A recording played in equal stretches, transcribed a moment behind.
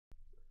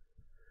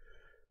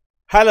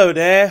Hello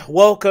there,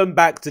 welcome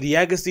back to the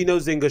Agostinho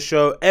Zinga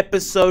Show,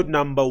 episode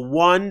number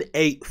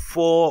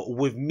 184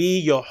 with me,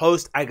 your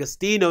host,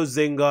 Agostinho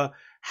Zinga.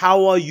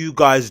 How are you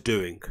guys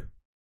doing?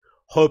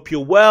 Hope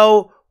you're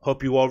well,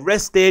 hope you are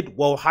rested,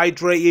 well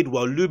hydrated,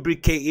 well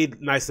lubricated,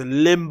 nice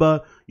and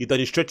limber. You've done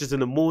your stretches in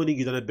the morning,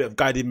 you've done a bit of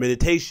guided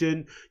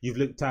meditation, you've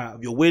looked out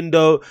of your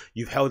window,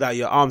 you've held out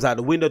your arms out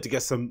the window to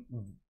get some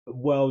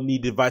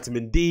well-needed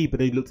vitamin D, but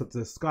then you looked up to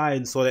the sky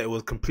and saw that it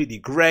was completely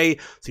grey,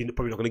 so you're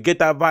probably not going to get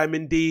that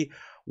vitamin D.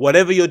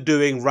 Whatever you're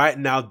doing right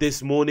now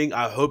this morning,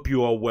 I hope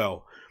you are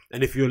well.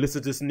 And if you're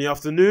listening to this in the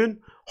afternoon,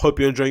 hope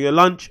you're enjoying your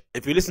lunch.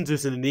 If you listen to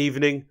this in the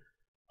evening,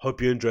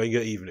 hope you're enjoying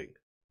your evening.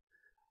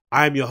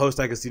 I am your host,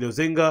 Agostinho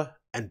Zinga,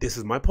 and this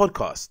is my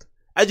podcast.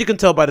 As you can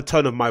tell by the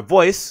tone of my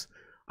voice,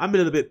 I'm a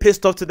little bit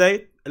pissed off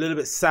today, a little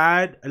bit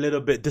sad, a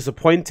little bit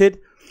disappointed,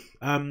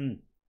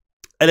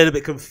 a little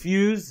bit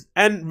confused,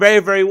 and very,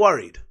 very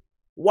worried.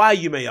 Why,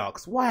 you may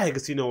ask? Why,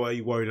 Agostinho, are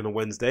you worried on a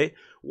Wednesday?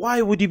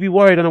 Why would you be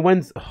worried on a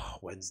Wednesday? Oh,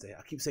 Wednesday.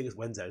 I keep saying it's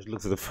Wednesday. I just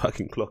looked at the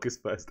fucking clock. It's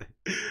Thursday.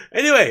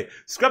 Anyway,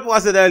 scrap what I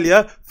said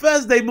earlier.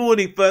 Thursday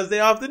morning, Thursday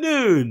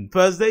afternoon,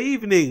 Thursday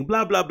evening,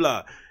 blah, blah,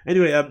 blah.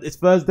 Anyway, it's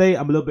Thursday.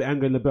 I'm a little bit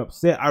angry and a little bit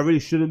upset. I really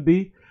shouldn't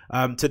be.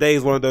 Today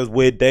is one of those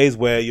weird days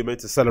where you're meant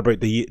to celebrate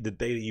the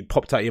day that you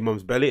popped out your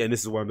mum's belly, and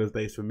this is one of those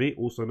days for me,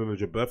 also known as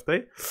your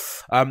birthday.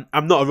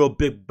 I'm not a real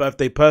big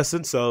birthday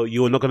person, so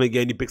you're not going to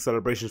get any big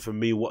celebrations from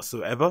me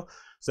whatsoever.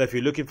 So if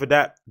you're looking for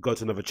that, go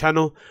to another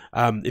channel.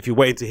 If you're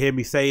waiting to hear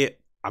me say it,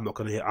 I'm not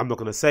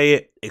gonna say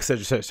it,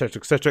 etc., etc.,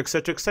 etc.,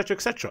 etc., etc.,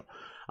 etc.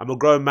 I'm a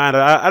grown man.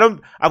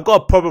 I've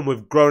got a problem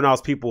with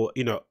grown-ass people,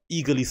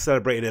 eagerly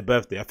celebrating their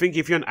birthday. I think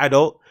if you're an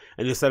adult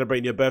and you're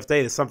celebrating your birthday,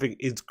 there's something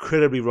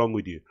incredibly wrong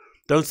with you.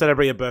 Don't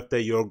celebrate your birthday.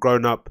 You're a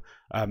grown-up.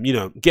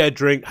 Get a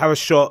drink, have a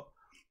shot,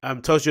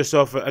 toast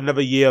yourself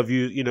another year of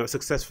you,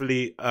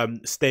 successfully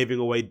staving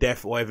away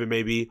death or whatever it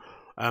may be.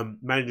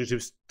 Managing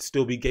to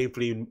still be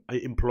gainfully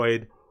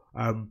employed,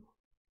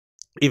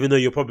 even though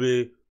you're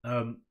probably,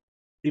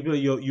 even though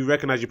you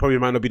recognize you probably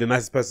might not be the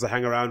nicest person to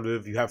hang around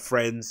with. You have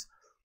friends,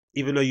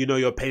 even though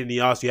you're a pain in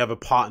the ass. You have a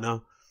partner.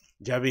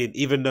 Do you know what I mean?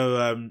 Even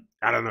though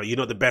I don't know, you're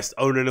not the best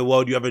owner in the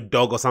world. You have a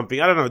dog or something.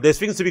 I don't know. There's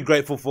things to be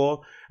grateful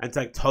for and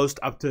to toast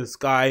up to the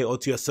sky or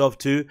to yourself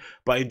too.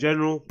 But in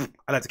general,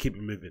 I like to keep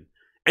it moving.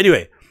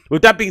 Anyway,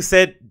 with that being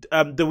said,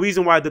 the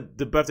reason why the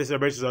birthday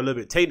celebrations are a little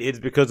bit tainted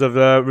is because of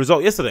the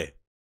result yesterday.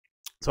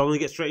 So I'm going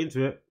to get straight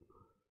into it,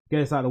 get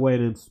this out of the way,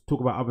 and then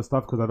talk about other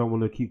stuff because I don't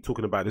want to keep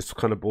talking about this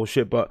kind of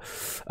bullshit. But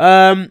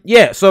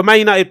yeah, so Man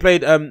United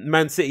played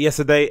Man City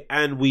yesterday,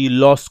 and we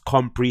lost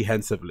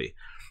comprehensively.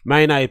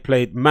 Man United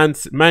played Man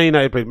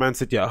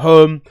City at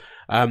home.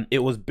 It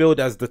was billed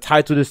as the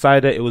title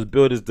decider. It was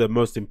billed as the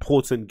most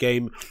important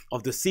game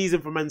of the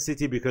season for Man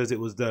City because it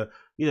was the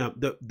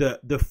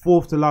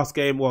fourth to last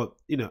game. Well,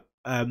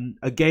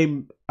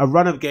 a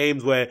run of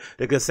games where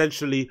they could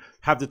essentially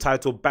have the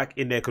title back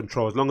in their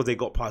control as long as they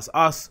got past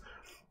us.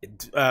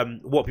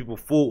 What people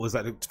thought was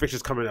that the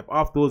fixtures coming up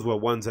afterwards were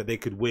ones that they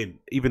could win,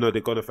 even though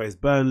they're going to face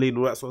Burnley and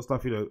all that sort of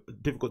stuff.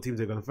 Difficult teams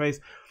they're going to face.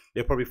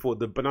 They probably thought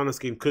the banana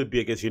skin could be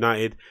against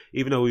United,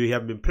 even though we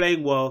haven't been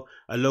playing well.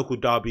 A local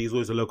derby is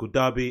always a local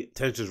derby.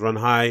 Tensions run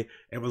high.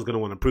 Everyone's going to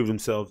want to prove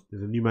themselves.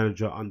 There's a new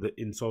manager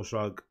in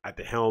Solskjaer at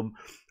the helm.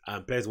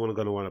 Players are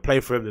going to want to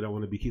play for him. They don't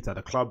want to be kicked out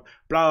of the club.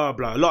 Blah,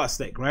 blah, blah. A lot at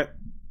stake, right?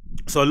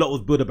 So a lot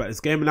was built about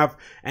this game.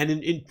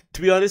 And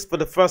to be honest, for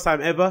the first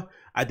time ever,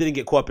 I didn't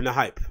get caught up in the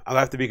hype. I'll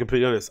have to be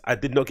completely honest. I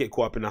did not get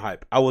caught up in the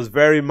hype. I was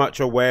very much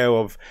aware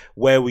of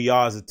where we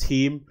are as a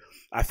team.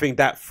 I think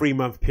that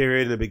 3-month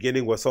period in the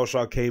beginning where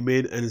Solskjaer came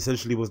in and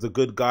essentially was the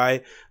good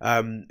guy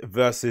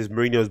versus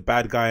Mourinho's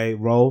bad guy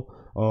role,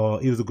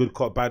 or he was a good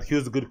cop, he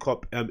was a good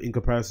cop in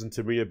comparison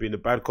to Mourinho being a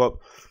bad cop.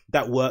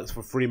 That worked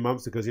for 3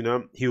 months because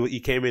he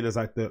came in as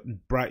like the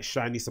bright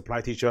shiny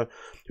supply teacher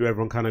who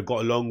everyone kind of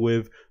got along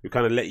with. We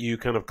kind of let you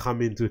kind of come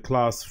into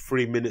class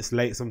 3 minutes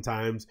late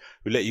sometimes.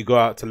 We let you go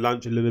out to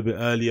lunch a little bit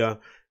earlier.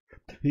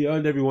 He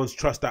earned everyone's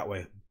trust that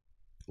way.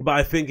 But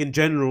I think in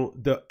general,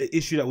 the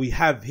issue that we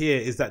have here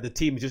is that the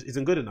team just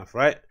isn't good enough,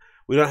 right?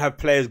 We don't have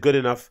players good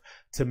enough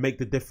to make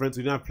the difference.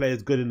 We don't have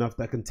players good enough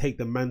that can take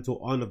the mantle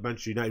on of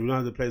Manchester United. We don't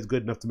have the players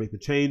good enough to make the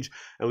change.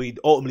 And we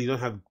ultimately don't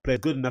have players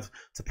good enough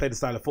to play the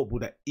style of football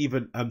that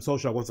even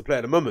Solskjaer wants to play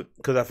at the moment.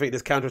 Because I think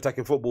this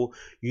counter-attacking football,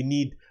 you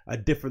need a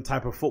different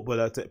type of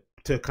footballer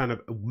to kind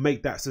of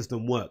make that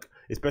system work,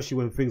 especially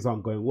when things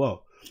aren't going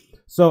well.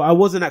 So I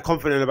wasn't that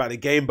confident about the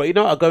game. But,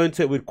 I go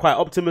into it with quite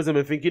optimism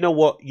and think, you know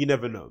what? You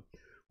never know.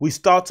 We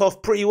start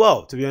off pretty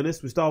well, to be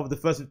honest. We start off the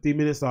first 15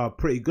 minutes are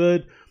pretty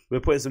good. We're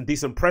putting some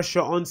decent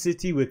pressure on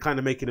City. We're kind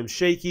of making them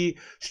shaky.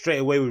 Straight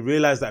away, we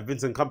realize that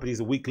Vincent Kompany is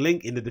a weak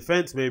link in the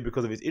defense, maybe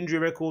because of his injury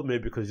record,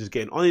 maybe because he's just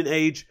getting on in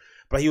age.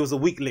 But he was a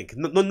weak link.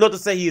 Not to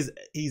say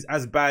he's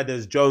as bad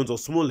as Jones or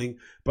Smalling,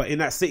 but in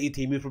that City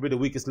team, he's probably the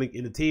weakest link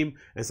in the team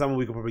and someone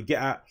we could probably get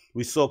at.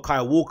 We saw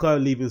Kyle Walker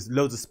leaving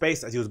loads of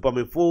space as he was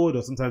bombing forward,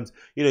 or sometimes,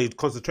 his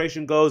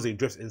concentration goes and he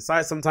drifts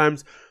inside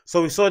sometimes.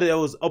 So we saw that there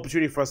was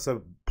opportunity for us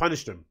to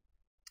punish them.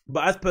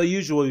 But as per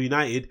usual,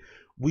 United,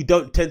 we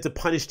don't tend to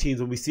punish teams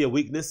when we see a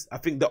weakness. I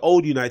think the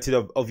old United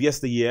of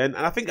yesteryear, and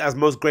I think as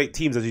most great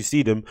teams as you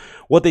see them,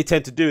 what they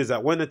tend to do is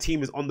that when a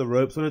team is on the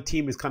ropes, when a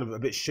team is kind of a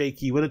bit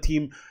shaky, when a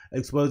team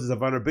exposes a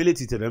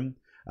vulnerability to them,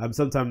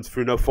 sometimes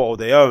through no fault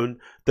of their own,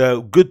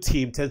 the good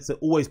team tends to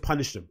always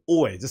punish them.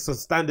 Always. It's a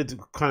standard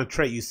kind of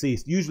trait you see.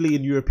 Usually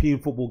in European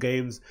football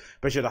games,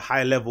 especially at a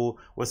higher level,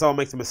 when someone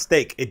makes a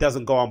mistake, it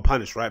doesn't go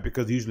unpunished, right?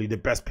 Because usually the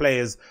best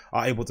players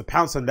are able to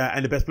pounce on that,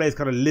 and the best players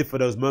kind of live for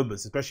those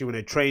moments, especially when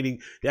they're training.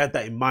 They have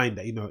that in mind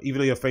that, you know, even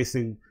though you're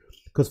facing,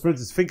 because for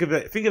instance, think of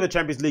a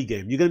Champions League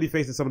game. You're going to be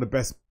facing some of the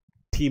best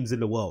teams in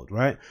the world,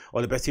 right?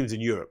 Or the best teams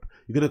in Europe.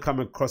 You're going to come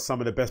across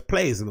some of the best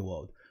players in the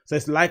world. So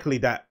it's likely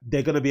that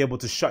they're going to be able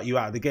to shut you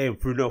out of the game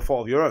through no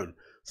fault of your own.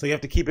 So you have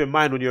to keep in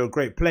mind when you're a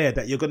great player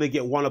that you're going to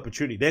get one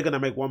opportunity. They're going to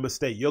make one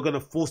mistake. You're going to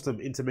force them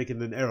into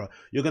making an error.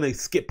 You're going to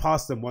skip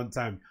past them one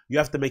time. You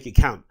have to make it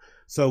count.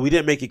 So we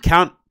didn't make it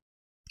count.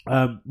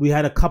 We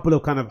had a couple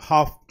of kind of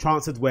half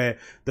chances where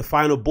the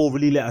final ball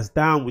really let us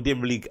down. We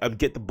didn't really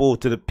get the ball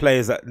to the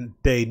players that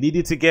they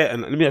needed to get.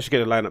 And let me actually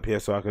get a lineup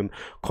here so I can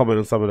comment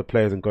on some of the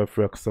players and go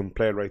through some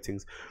player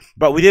ratings.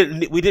 But we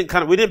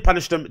didn't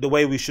punish them the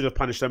way we should have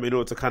punished them in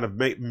order to kind of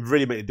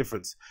really make a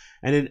difference.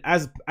 And then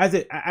as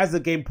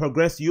the game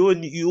progressed, you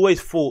always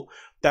thought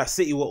that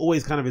City were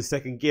always kind of in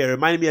second gear. It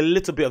reminded me a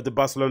little bit of the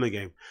Barcelona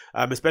game,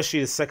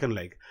 especially the second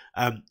leg.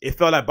 It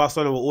felt like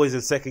Barcelona were always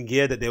in second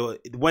gear, that they were,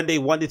 when they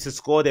wanted to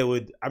score, they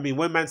would, I mean,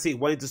 when Man City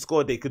wanted to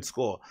score, they could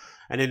score.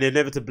 And then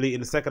inevitably in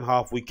the second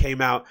half, we came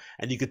out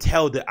and you could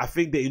tell that I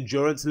think the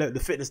endurance level,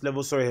 the fitness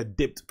level, had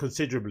dipped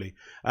considerably,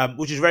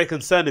 which is very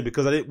concerning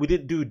because we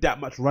didn't do that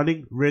much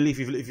running, really.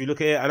 If you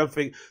look at it, I don't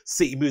think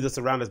City moved us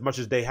around as much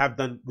as they have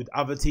done with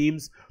other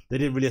teams. They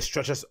didn't really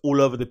stretch us all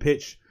over the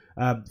pitch.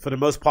 For the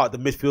most part, the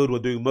midfield were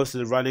doing most of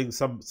the running.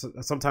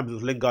 Sometimes it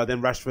was Lingard,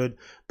 then Rashford.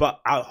 But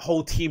our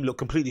whole team looked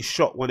completely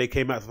shocked when they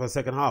came out for the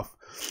second half.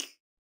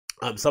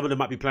 Some of them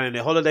might be planning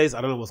their holidays.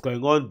 I don't know what's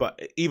going on. But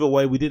either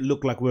way, we didn't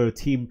look like we were a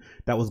team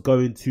that was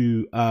going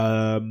to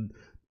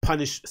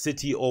punish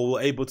City or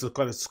were able to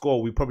kind of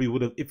score. We probably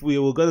would have, if we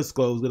were going to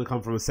score, it was going to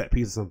come from a set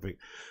piece or something.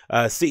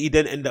 City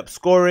then ended up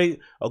scoring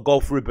a goal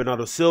through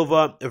Bernardo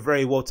Silva, a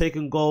very well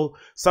taken goal.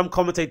 Some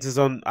commentators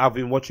I've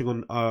been watching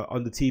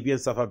on the TV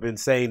and stuff have been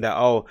saying that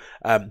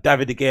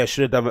David De Gea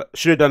should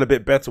have done a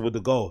bit better with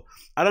the goal.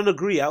 I don't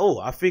agree at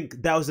all. I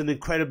think that was an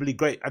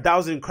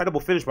incredible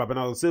finish by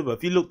Bernardo Silva.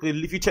 If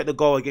you check the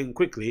goal again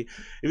quickly,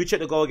 if you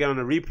check the goal again on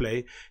the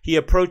replay, he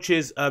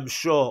approaches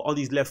Shaw on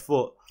his left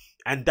foot.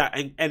 And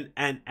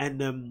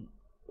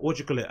what do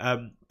you call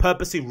it?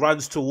 Purposely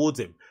runs towards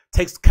him,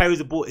 carries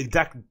the ball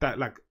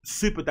like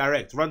super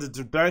direct, runs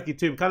directly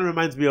to him. Kind of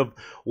reminds me of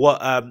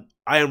what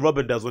Iron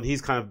Robin does when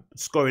he's kind of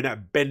scoring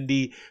that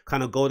bendy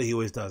kind of goal that he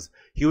always does.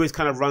 He always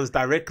kind of runs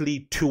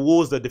directly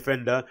towards the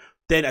defender.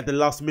 Then at the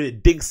last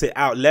minute, dinks it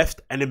out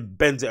left and then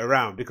bends it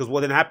around. Because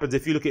what then happens,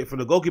 if you look at it from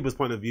the goalkeeper's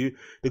point of view,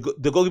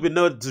 the goalkeeper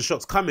knows the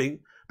shot's coming,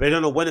 but they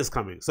don't know when it's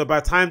coming. So by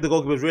the time the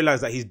goalkeeper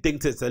realizes that he's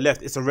dinked it to the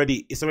left, it's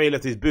already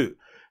left his boot,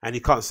 and he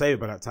can't save it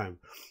by that time.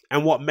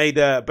 And what made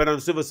Bernardo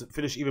Silva's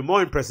finish even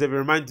more impressive, it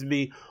reminded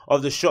me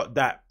of the shot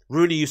that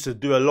Rooney used to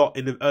do a lot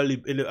in the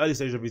early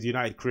stages of his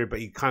United career, but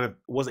he kind of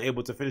wasn't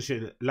able to finish it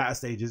in the latter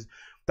stages.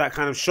 That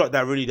kind of shot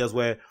that Rooney does,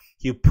 where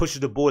he pushes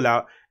the ball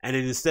out, and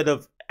then instead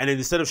of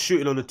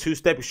shooting on the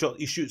 2-step,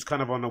 he shoots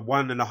kind of on a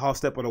 1.5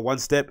 step or a 1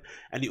 step,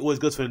 and he always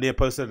goes for the near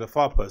post and the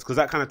far post, because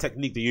that kind of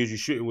technique they're usually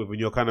shooting with when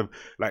you're kind of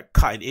like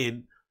cutting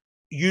in.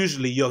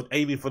 Usually you're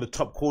aiming for the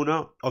top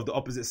corner of the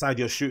opposite side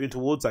you're shooting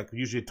towards, like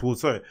usually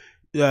towards the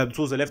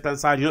left hand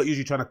side. You're not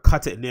usually trying to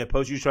cut it near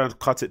post, you're trying to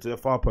cut it to the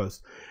far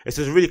post. It's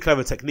just a really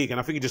clever technique, and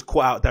I think he just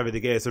caught out David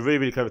De Gea. It's a really,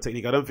 really clever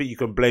technique. I don't think you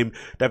can blame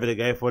David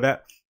De Gea for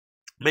that.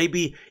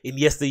 Maybe in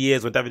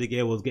yesteryears when David De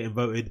Gea was getting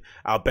voted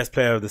our best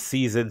player of the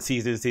season,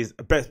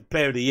 best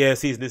player of the year,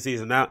 season in,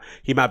 season out,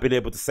 he might have been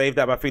able to save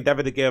that. But I think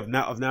David De Gea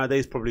of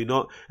nowadays, probably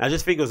not. And I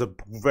just think it was a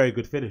very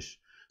good finish.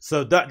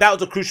 So that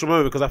was a crucial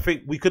moment, because I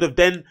think we could have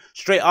then,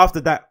 straight after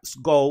that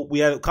goal, we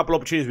had a couple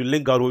of opportunities with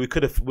Lingard where we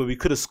could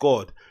have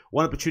scored.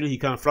 One opportunity, he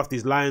kind of fluffed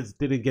his lines,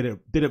 didn't get it,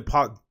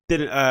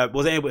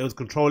 wasn't able to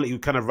control it. He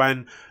kind of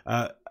ran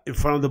in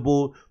front of the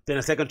ball. Then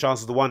a second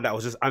chance was the one that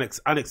was just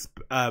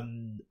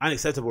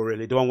unacceptable,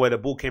 really. The one where the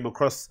ball came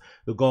across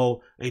the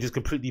goal and he just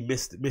completely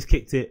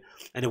miskicked it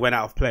and it went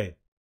out of play.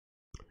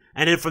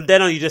 And then from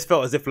then on, you just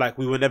felt as if like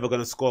we were never going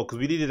to score, because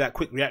we needed that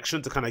quick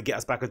reaction to kind of get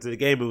us back into the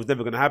game. It was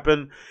never going to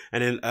happen.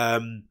 And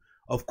then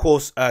of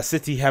course,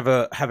 City have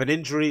an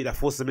injury that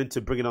forces them into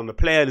bringing on the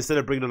player. And instead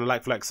of bringing on a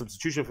like-for-like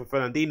substitution for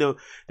Fernandinho,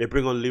 they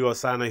bring on Leroy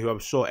Sané, who I'm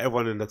sure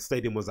everyone in the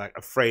stadium was like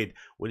afraid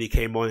when he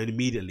came on. And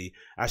immediately,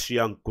 Ashley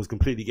Young was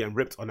completely getting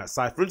ripped on that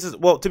side. For instance,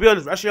 well, to be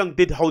honest, Ashley Young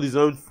did hold his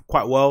own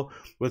quite well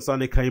when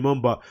Sané came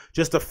on, but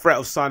just the threat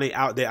of Sané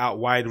out there, out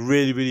wide,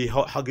 really, really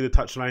hugging the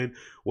touchline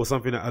was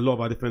something that a lot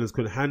of our defenders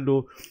couldn't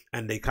handle.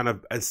 And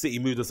City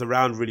moved us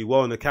around really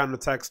well in the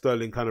counter-attack.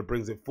 Sterling kind of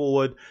brings it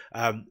forward.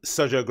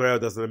 Sergio Aguero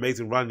does an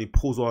amazing run. He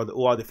pulls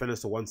all our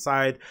defenders to one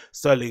side.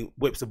 Sterling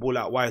whips the ball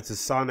out wide to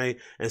Sane,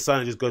 and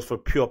Sane just goes for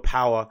pure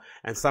power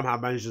and somehow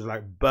manages to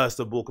like burst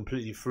the ball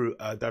completely through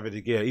David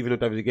De Gea. Even though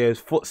David De Gea's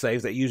foot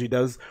saves that he usually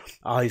does,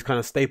 his kind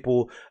of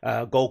staple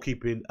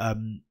goalkeeping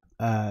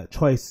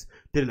choice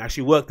didn't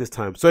actually work this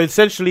time. So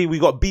essentially, we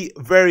got beat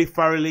very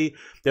thoroughly.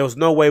 There was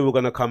no way we were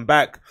going to come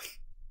back.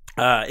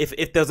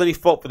 If there's any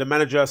fault for the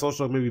manager,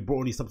 Solskjaer maybe brought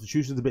on these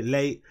substitutions a bit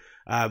late.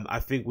 I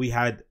think we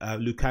had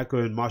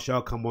Lukaku and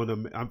Martial come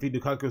on. I think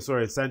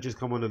Lukaku, and Sanchez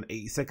come on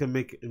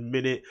 82nd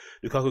minute.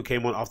 Lukaku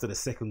came on after the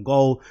second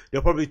goal. They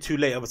were probably too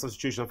late of a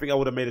substitution. I think I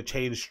would have made a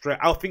change straight.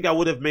 I think I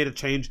would have made a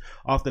change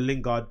after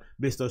Lingard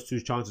missed those two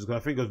chances, because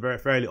I think it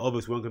was fairly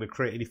obvious we weren't going to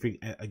create anything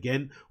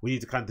again. We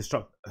need to kind of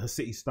disrupt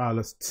City's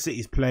style,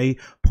 City's play,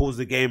 pause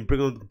the game,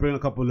 bring a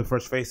couple of the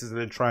fresh faces, and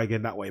then try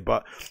again that way.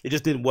 But it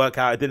just didn't work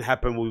out. It didn't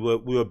happen. We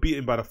were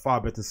beaten by the far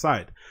better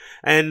side.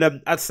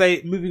 And I'd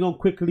say, moving on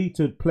quickly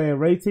to player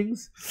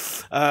ratings.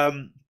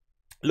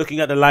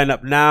 Looking at the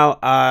lineup now,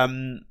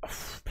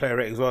 player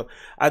ratings. Well,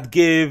 I'd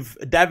give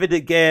David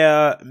De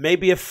Gea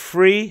maybe a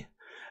 3.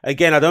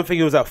 Again, I don't think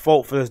he was at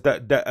fault for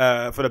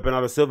the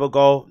Bernardo Silva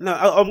goal. No,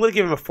 I'm going to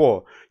give him a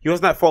 4. He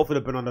wasn't at fault for the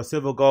Bernardo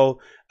Silva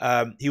goal.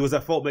 He was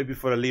at fault maybe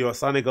for the Leroy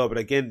Sané goal, but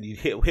again, he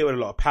hit with a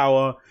lot of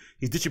power.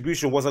 His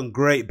distribution wasn't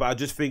great, but I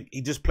just think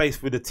he just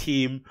plays with a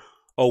team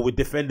or with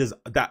defenders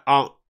that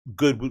aren't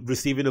good with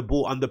receiving the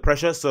ball under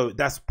pressure, so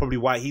that's probably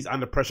why he's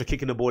under pressure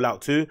kicking the ball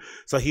out too.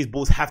 So his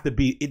balls have to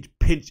be inch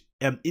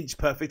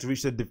perfect to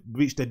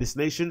reach their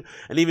destination,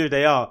 and even if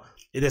they are,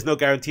 there's no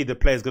guarantee the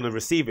player's going to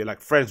receive it.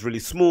 Like, Fred's really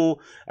small,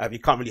 you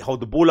can't really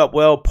hold the ball up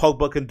well.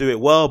 Pogba can do it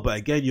well, but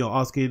again, you're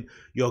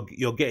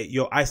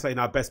isolating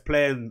our best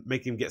player and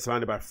making him get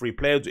surrounded by 3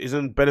 players, which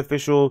isn't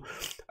beneficial.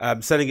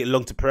 Sending it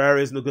long to Pereira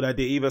isn't a good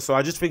idea either. So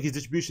I just think his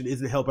distribution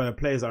isn't helped by the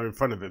players that are in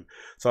front of him.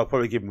 So I'll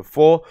probably give him a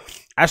 4.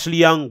 Ashley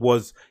Young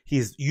was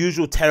his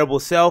usual terrible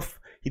self.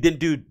 He didn't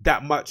do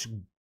that much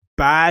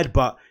bad,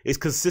 but it's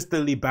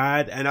consistently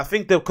bad. And I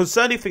think the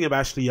concerning thing about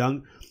Ashley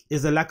Young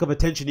is the lack of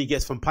attention he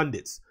gets from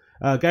pundits.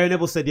 Gary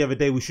Neville said the other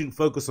day we shouldn't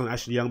focus on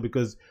Ashley Young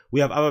because we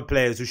have other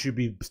players who should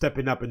be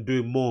stepping up and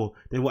doing more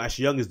than what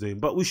Ashley Young is doing.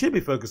 But we should be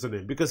focused on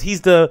him because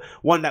he's the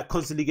one that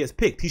constantly gets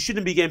picked. He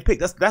shouldn't be getting picked.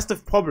 That's the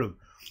problem.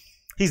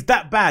 He's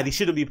that bad. He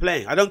shouldn't be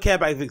playing. I don't care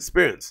about his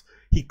experience.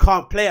 He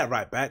can't play at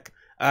right back.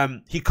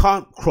 He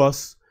can't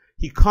cross.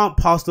 He can't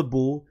pass the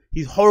ball.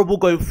 He's horrible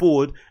going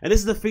forward. And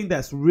this is the thing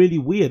that's really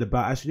weird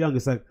about Ashley Young.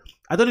 It's like,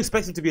 I don't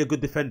expect him to be a good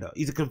defender.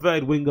 He's a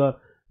converted winger.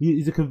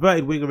 He's a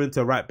converted winger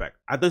into a right back.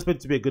 I don't expect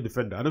him to be a good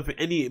defender. I don't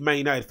think any Man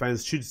United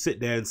fans should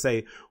sit there and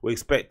say we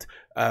expect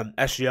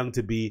Ashley Young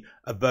to be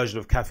a version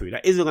of Cafu.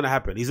 That isn't going to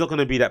happen. He's not going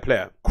to be that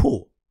player.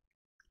 Cool.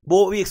 But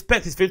what we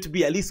expect is for him to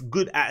be at least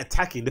good at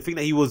attacking. The thing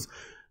that he was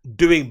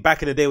doing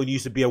back in the day when he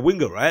used to be a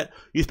winger, right?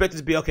 You expect him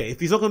to be, okay, if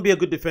he's not going to be a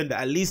good defender,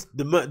 at least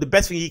the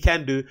best thing he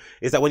can do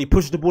is that when he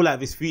pushes the ball out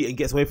of his feet and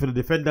gets away from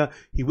the defender,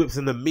 he whips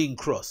in a mean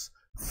cross.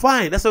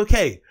 Fine, that's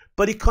okay.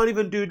 But he can't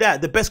even do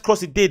that. The best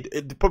cross he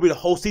did probably the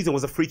whole season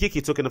was a free kick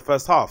he took in the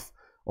first half.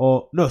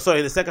 Or no, sorry,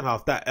 in the second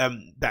half, that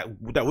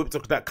whip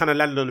that kind of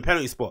landed on the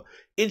penalty spot.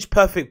 Inch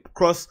perfect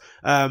cross.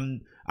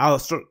 Rashford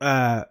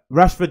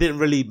didn't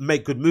really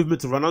make good movement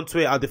to run onto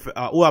it.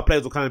 All our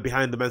players were kind of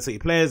behind the Man City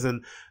players,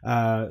 and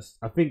I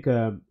think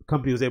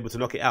Company was able to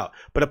knock it out.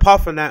 But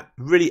apart from that,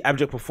 really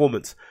abject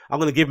performance. I'm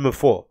going to give him a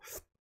 4.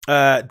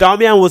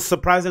 Darmian was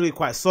surprisingly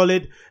quite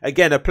solid.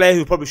 Again, a player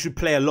who probably should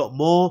play a lot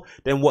more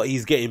than what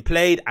he's getting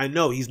played. I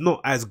know he's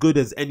not as good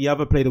as any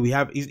other player that we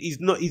have. He's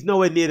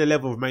nowhere near the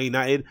level of Man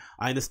United.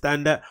 I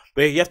understand that,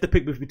 but you have to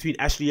pick between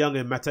Ashley Young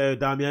and Matteo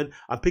Darmian.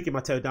 I'm picking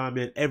Matteo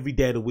Darmian every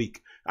day of the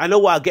week. I know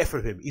what I get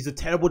from him. He's a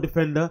terrible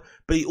defender,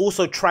 but he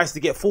also tries to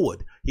get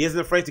forward. He isn't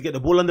afraid to get the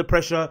ball under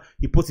pressure.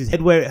 He puts his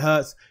head where it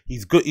hurts.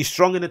 He's good. He's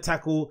strong in the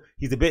tackle.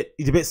 He's a bit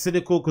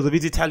cynical because of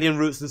his Italian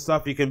roots and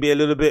stuff. He can be a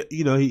little bit,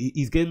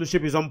 his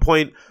gamemanship is on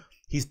point.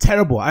 He's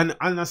terrible. And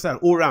I understand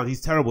all around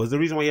he's terrible. It's the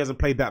reason why he hasn't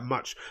played that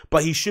much.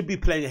 But he should be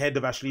playing ahead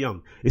of Ashley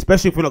Young,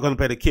 especially if we're not going to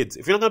play the kids.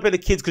 If you're not going to play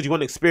the kids because you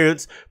want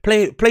experience,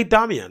 play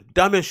Darmian.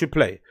 Darmian should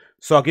play.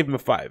 So I'll give him a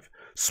 5.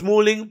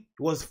 Smalling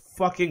was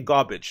fucking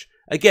garbage.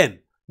 Again,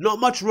 not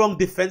much wrong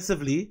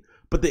defensively,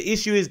 but the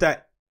issue is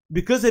that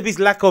because of his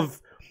lack of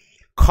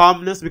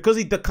calmness, because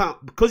he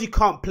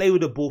can't play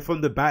with the ball from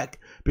the back,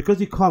 because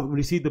he can't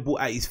receive the ball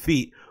at his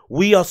feet,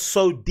 we are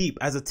so deep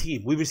as a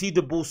team. We receive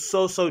the ball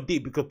so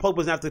deep because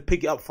Pogba's have to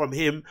pick it up from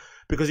him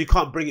because he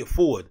can't bring it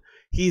forward.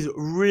 He's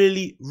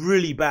really,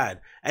 really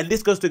bad. And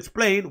this goes to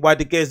explain why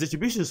De Gea's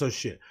distribution is so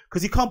shit.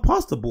 Because he can't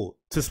pass the ball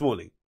to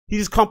Smalling. He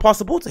just can't pass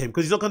the ball to him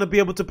because he's not going to be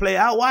able to play it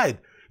out wide.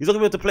 He's not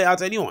going to be able to play it out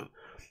to anyone.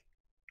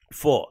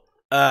 4.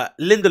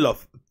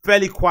 Lindelof,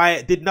 fairly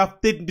quiet,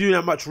 didn't do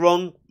that much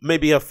wrong,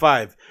 maybe a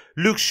 5.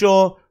 Luke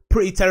Shaw,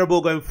 pretty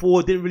terrible going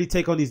forward, didn't really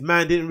take on his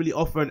man, didn't really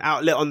offer an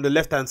outlet on the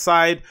left-hand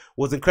side,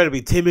 was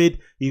incredibly timid.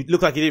 He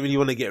looked like he didn't really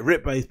want to get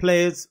ripped by his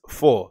players.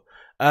 4.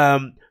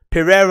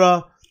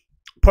 Pereira,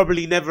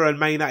 Probably never a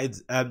Man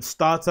United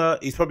starter.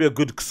 He's probably a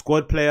good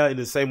squad player in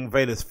the same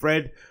vein as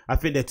Fred. I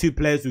think they're two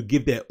players who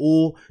give their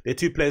all. They're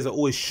two players that are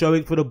always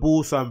showing for the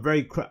ball. So I'm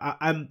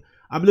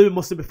a little bit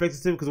more sympathetic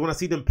to them because when I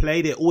see them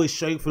play, they're always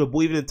showing for the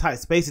ball, even in tight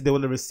spaces. They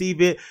want to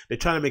receive it. They're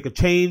trying to make a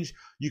change.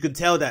 You can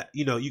tell that,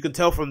 you can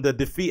tell from the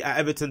defeat at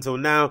Everton till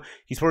now,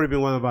 he's probably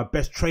been one of our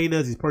best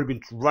trainers. He's probably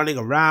been running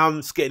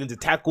around, getting into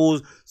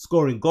tackles,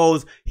 scoring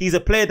goals. He's a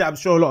player that I'm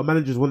sure a lot of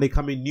managers, when they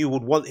come in new,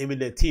 would want him in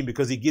their team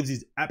because he gives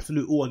his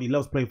absolute all and he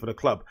loves playing for the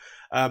club.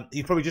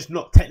 He's probably just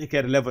not technically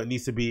at the level it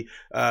needs to be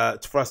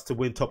for us to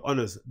win top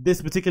honours.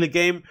 This particular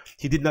game,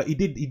 he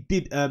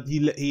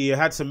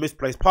had some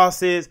misplaced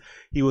passes.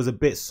 He was a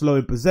bit slow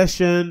in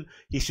possession.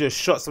 He should have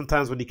shot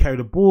sometimes when he carried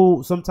the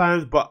ball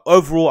sometimes, but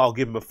overall I'll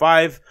give him a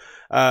 5.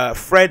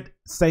 Fred,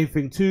 same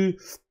thing too.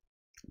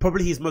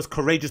 Probably his most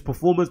courageous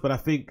performance, but I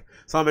think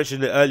someone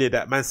mentioned it earlier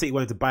that Man City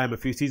wanted to buy him a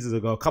couple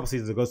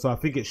seasons ago. So I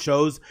think it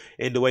shows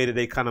in the way that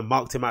they kind of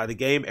marked him out of the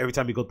game. Every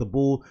time he got the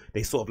ball,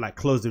 they sort of like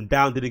closed him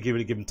down, didn't give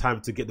him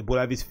time to get the ball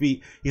out of his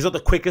feet. He's not the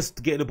quickest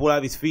to getting the ball out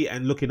of his feet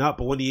and looking up,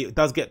 but when he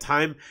does get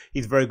time,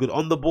 he's very good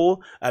on the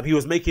ball. He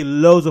was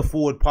making loads of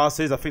forward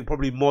passes, I think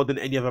probably more than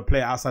any other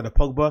player outside of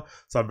Pogba.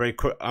 So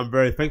I'm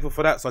very thankful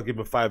for that. So I'll give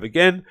him a 5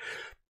 again.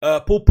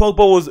 Paul Pogba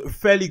was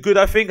fairly good,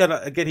 I think, and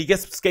again he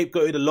gets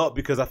scapegoated a lot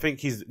because I think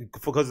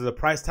because of the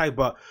price tag.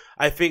 But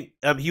I think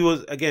he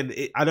was, again,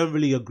 I don't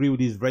really agree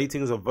with his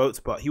ratings or votes,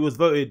 but he was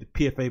voted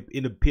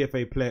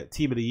PFA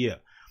Team of the Year,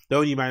 the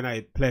only Man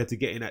United player to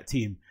get in that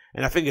team,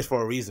 and I think it's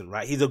for a reason,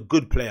 right? He's a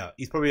good player.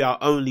 He's probably our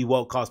only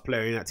world-class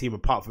player in that team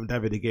apart from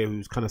David De Gea,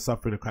 who's kind of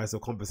suffering a crisis of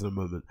confidence at the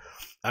moment.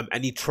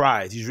 And he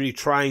tries. He's really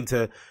trying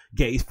to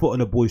get his foot on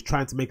the ball. He's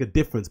trying to make a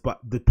difference, but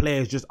the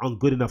players just aren't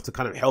good enough to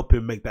kind of help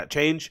him make that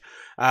change.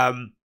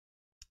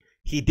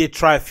 He did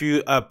try a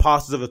few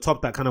passes over the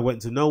top that kind of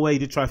went to nowhere. He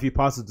did try a few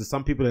passes to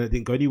some people that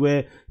didn't go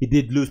anywhere. He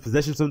did lose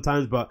possession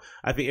sometimes, but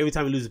I think every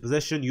time he loses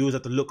possession, you always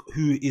have to look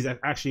who is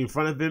actually in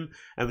front of him.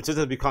 And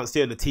sometimes we can't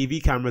see it on the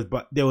TV cameras,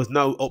 but there was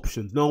no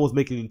options. No one was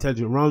making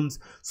intelligent runs.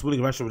 Smalling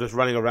and Rashford were just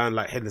running around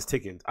like headless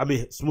chickens. I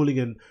mean, Smalling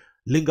and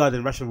Lingard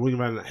and Rashford were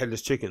running around like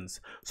headless chickens.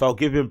 So I'll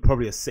give him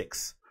probably a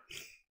 6.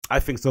 I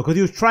think so, because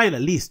he was trying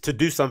at least to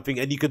do something,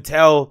 and you could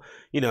tell,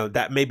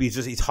 that maybe it's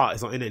just his heart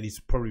is not in it, and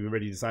he's probably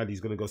already decided he's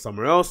going to go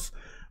somewhere else.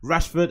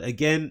 Rashford,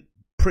 again,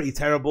 pretty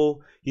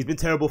terrible. He's been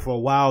terrible for a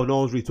while. No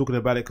one's really talking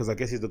about it because I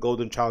guess he's the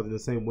golden child in the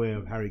same way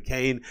of Harry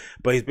Kane,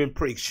 but he's been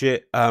pretty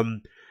shit.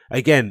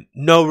 Again,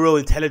 no real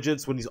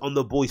intelligence when he's on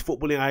the ball. His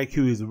footballing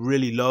IQ is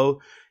really low.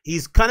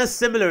 He's kind of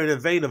similar in a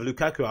vein of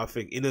Lukaku, I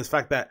think, in the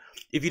fact that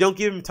if you don't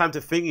give him time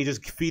to think, you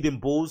just feed him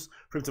balls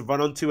for him to run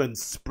onto and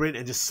sprint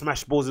and just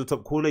smash balls in the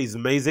top corner. He's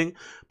amazing.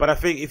 But I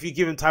think if you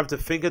give him time to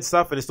think and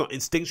stuff, and it's not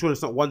instinctual,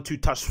 it's not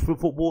 1-2 touch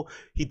football,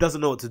 he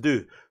doesn't know what to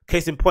do.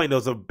 Case in point, there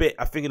was a bit,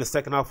 I think, in the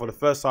second half or the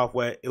first half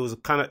where it was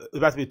about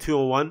to be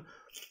 2-on-1,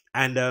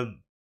 and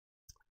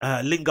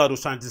Lingard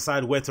was trying to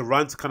decide where to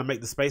run to kind of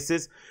make the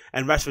spaces,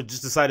 and Rashford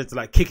just decided to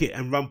like kick it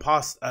and run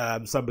past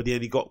somebody,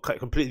 and he got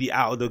completely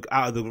out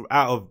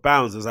of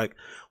bounds. It was like,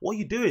 what are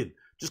you doing?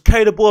 Just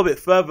carry the ball a bit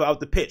further out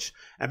the pitch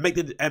and make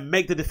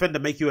the defender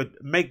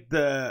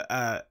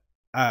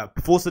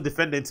force the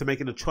defender into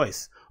making a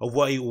choice of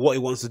what he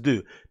wants to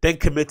do. Then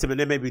commit him and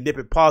then maybe nip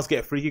it past, get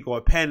a free kick or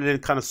a pen, and then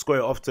kind of square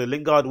it off to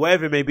Lingard,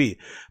 wherever it may be.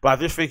 But I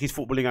just think his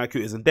footballing IQ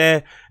isn't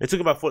there. And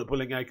talking about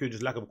footballing IQ,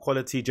 just lack of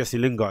quality, Jesse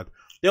Lingard.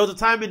 There was a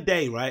time in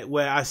day, right,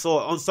 where I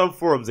saw on some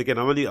forums, again,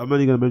 I'm only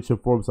going to mention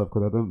forum stuff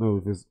because I don't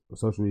know if it's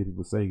social media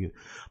people saying it.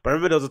 But I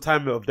remember there was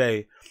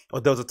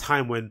a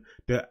time when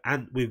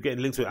we were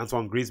getting linked with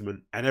Antoine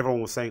Griezmann, and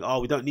everyone was saying,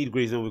 oh, we don't need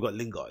Griezmann, we've got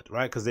Lingard,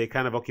 right? Because they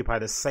kind of occupy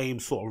the same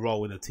sort of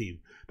role in the team.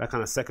 That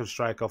kind of second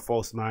striker,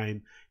 false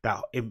nine,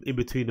 that in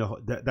between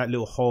that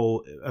little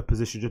hole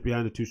position just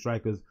behind the two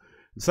strikers.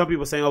 Some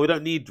people saying, oh, we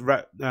don't need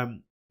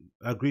Griezmann,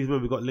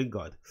 we've got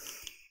Lingard.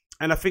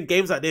 And I think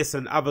games like this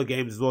and other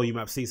games as well, you might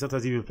have seen,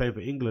 sometimes even playing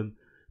for England,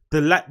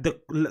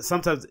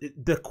 sometimes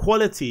the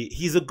quality,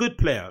 he's a good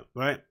player,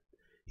 right?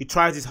 He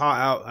tries his heart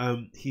out,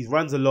 he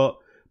runs a lot,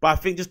 but I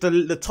think just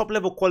the top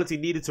level quality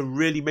needed to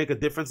really make a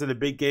difference in the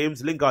big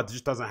games, Lingard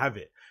just doesn't have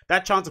it.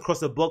 That chance across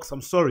the box,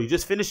 I'm sorry, you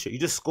just finish it. You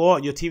just score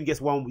and your team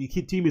gets one.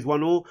 Your team is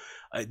 1-0.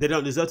 They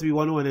don't deserve to be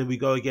 1-0, and then we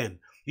go again.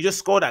 You just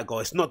score that goal.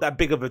 It's not that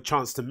big of a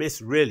chance to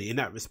miss, really, in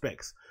that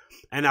respects.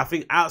 And I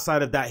think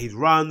outside of that, his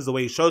runs, the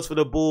way he shows for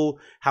the ball,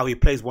 how he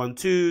plays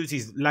 1-2s,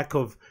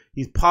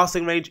 his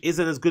passing range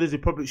isn't as good as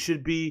it probably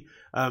should be.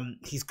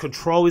 His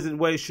control isn't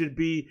where it should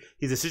be.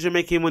 His decision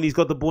making when he's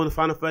got the ball in the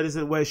final third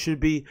isn't where it should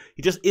be.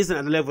 He just isn't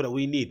at the level that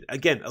we need.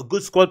 Again, a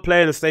good squad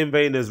player in the same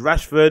vein as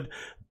Rashford,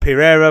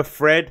 Pereira,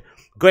 Fred,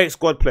 great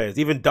squad players.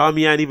 Even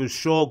Darmian, even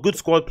Shaw, good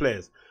squad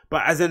players.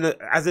 But as in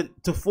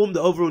to form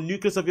the overall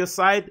nucleus of your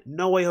side,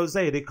 no way,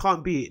 Jose. They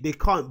can't be the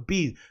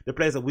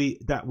players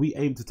that we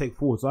aim to take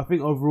forward. So I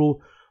think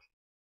overall,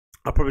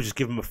 I'll probably just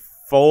give them a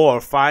 4 or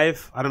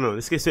 5. I don't know.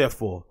 Let's say a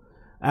 4.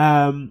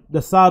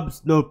 The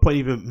subs, no point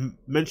even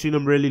mentioning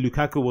them really.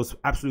 Lukaku was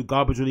absolute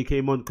garbage when he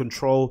came on.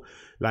 Control,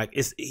 like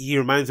he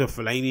reminds me of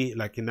Fellaini,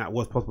 like in that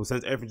worst possible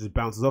sense. Everything just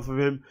bounces off of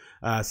him.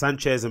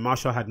 Sanchez and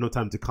Martial had no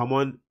time to come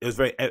on. It was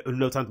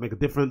no time to make a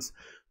difference.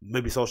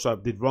 Maybe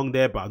Solskjaer did wrong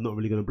there, but I'm not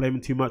really going to blame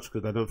him too much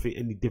because I don't think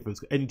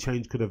any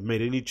change could have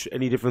made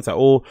any difference at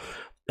all.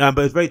 But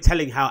it's very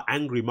telling how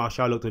angry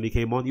Martial looked when he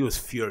came on. He was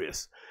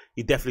furious.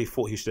 He definitely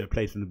thought he should have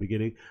played from the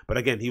beginning. But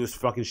again, he was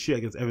fucking shit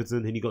against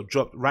Everton and he got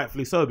dropped,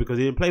 rightfully so, because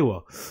he didn't play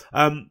well.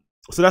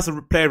 So that's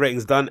the player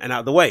ratings done and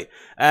out of the way.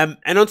 And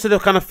onto the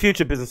kind of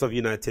future business of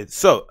United.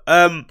 So,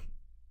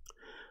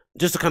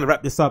 just to kind of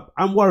wrap this up,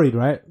 I'm worried,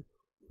 right?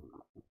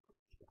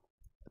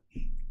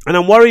 And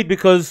I'm worried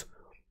because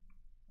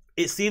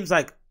it seems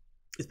like,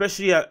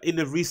 especially in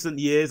the recent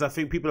years, I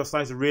think people have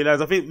started to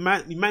realize, I think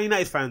Man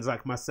United fans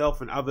like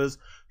myself and others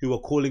who were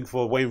calling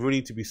for Wayne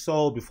Rooney to be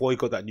sold before he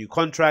got that new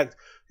contract,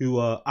 who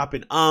were up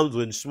in arms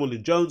when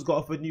Smalling Jones got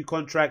offered new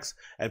contracts,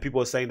 and people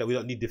were saying that we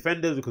don't need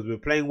defenders because we were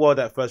playing well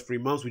that first 3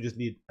 months, we just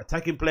need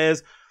attacking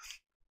players.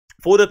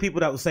 For the people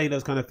that were saying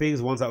those kind of things,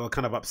 the ones that were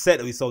kind of upset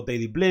that we sold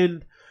Daley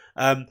Blind,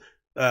 the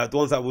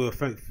ones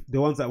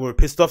that were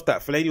pissed off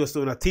that Fellaini was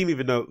still in our team,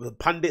 even though the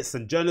pundits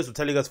and journalists were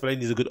telling us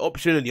Fellaini is a good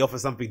option and he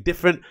offers something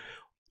different.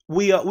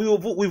 We've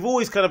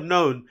always kind of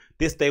known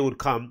this day would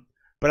come,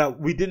 but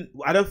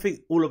I don't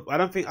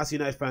think us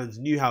United fans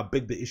knew how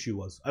big the issue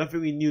was. I don't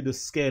think we knew the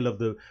scale of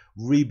the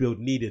rebuild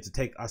needed to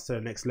take us to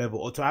the next level,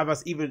 or to have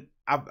us even.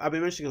 I've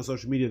been mentioning on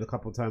social media a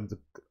couple of times,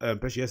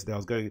 especially yesterday. I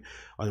was going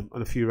on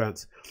a few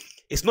rants.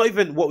 It's not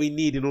even what we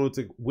need in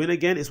order to win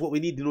again. It's what we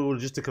need in order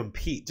just to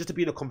compete, just to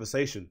be in a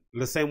conversation.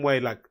 The same way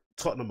like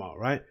Tottenham are,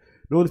 right?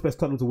 No one expects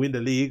Tottenham to win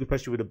the league,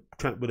 especially with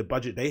the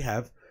budget they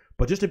have.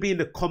 But just to be in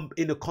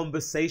the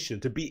conversation,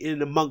 to be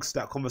in amongst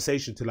that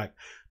conversation, to like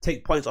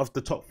take points off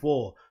the top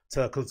four,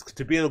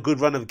 to be in a good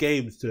run of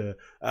games, to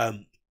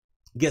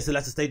get to the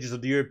latter stages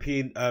of the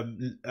European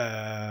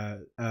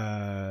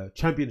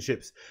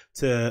championships,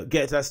 to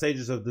get to the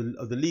stages of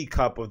the League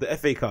Cup or the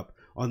FA Cup,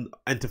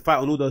 and to fight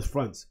on all those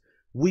fronts.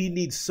 We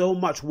need so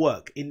much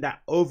work in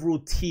that overall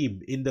team,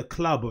 in the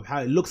club, of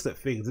how it looks at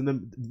things, and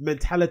the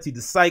mentality,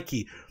 the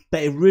psyche,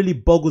 that it really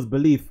boggles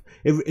belief.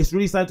 It's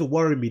really starting to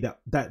worry me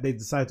that they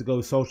decided to go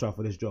with Solskjaer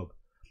for this job,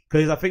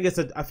 because I think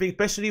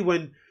especially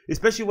when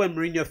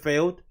Mourinho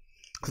failed,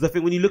 because I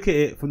think when you look at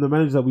it from the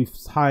managers that we've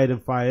hired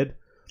and fired,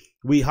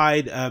 we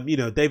hired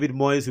David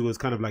Moyes, who was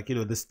kind of like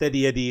the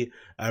steady Eddie,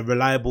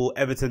 reliable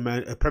Everton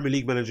Premier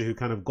League manager who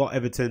kind of got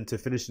Everton to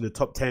finish in the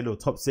top 10 or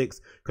top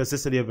 6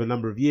 consistently over a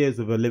number of years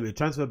with a limited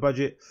transfer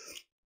budget.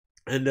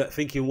 And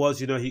thinking was,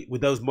 he,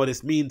 with those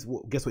modest means,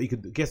 guess what he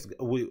could,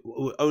 we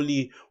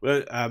only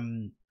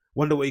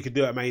wonder what he could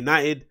do at Man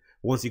United.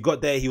 Once he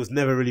got there, he was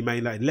never really Man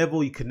United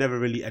level. He could never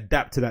really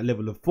adapt to that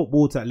level of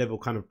football, to that level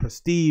of kind of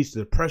prestige, to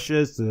the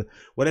pressures, to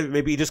whatever.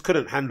 Maybe he just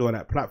couldn't handle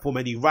that platform,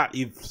 and he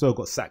so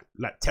got sacked.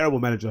 Like, terrible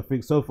manager. I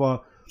think so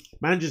far,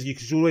 managers, you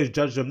should always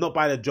judge them not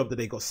by the job that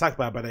they got sacked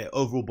by their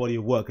overall body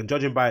of work, and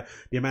judging by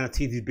the amount of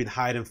teams he's been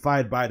hired and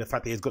fired by, the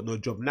fact that he's got no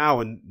job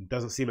now and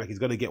doesn't seem like he's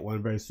going to get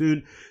one very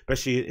soon,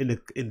 especially in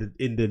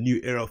the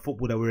new era of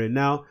football that we're in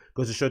now,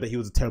 goes to show that he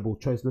was a terrible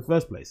choice in the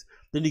first place.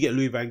 Then you get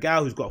Louis van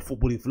Gaal, who's got a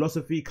footballing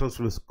philosophy, comes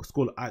from a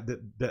school at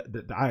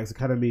the Ajax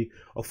Academy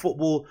of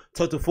Football,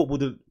 total football,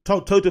 the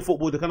kind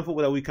of football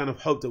that we kind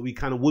of hoped that we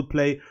kind of would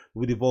play,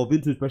 would evolve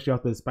into, especially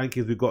after the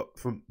spankings we got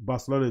from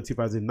Barcelona in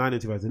 2009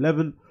 and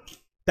 2011.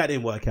 That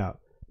didn't work out.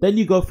 Then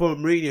you go for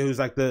Mourinho, who's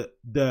like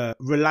the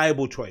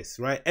reliable choice,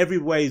 right?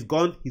 Everywhere he's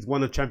gone, he's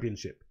won a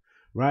championship,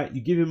 right?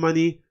 You give him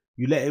money,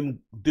 you let him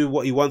do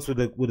what he wants with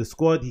the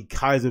squad. He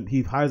hires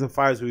and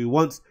fires who he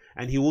wants,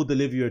 and he will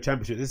deliver you a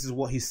championship. This is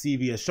what his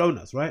CV has shown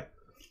us, right?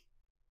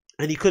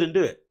 And he couldn't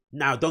do it.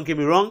 Now, don't get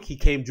me wrong, he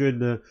came during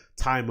the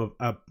time of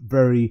a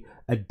very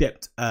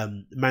adept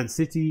Man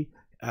City,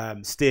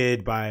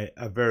 steered by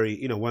a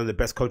very, one of the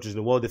best coaches in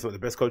the world, if not the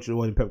best coach in the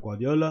world, in Pep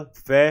Guardiola.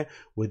 Fair,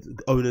 with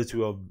owners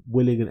who are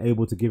willing and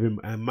able to give him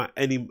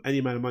any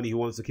amount of money he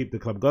wants to keep the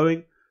club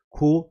going.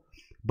 Cool.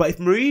 But if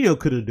Mourinho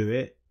couldn't do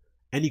it,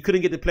 and he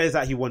couldn't get the players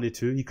that he wanted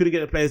to, he couldn't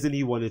get the players in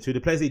he wanted to, the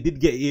players that he did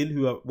get in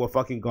who were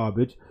fucking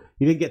garbage,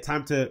 he didn't get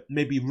time to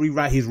maybe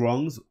rewrite his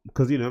wrongs,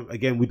 because,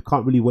 again, we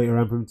can't really wait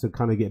around for him to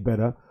kind of get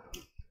better.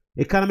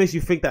 It kind of makes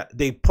you think that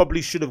they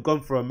probably should have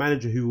gone for a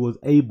manager who was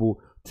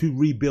able to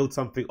rebuild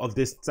something of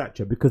this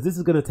stature, because this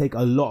is going to take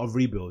a lot of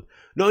rebuild.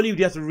 Not only do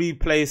you have to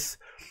replace,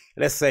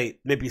 let's say,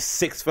 maybe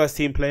 6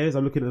 first-team players.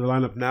 I'm looking at the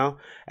lineup now,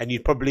 and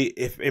you'd probably,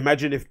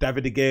 imagine if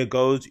David De Gea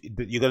goes,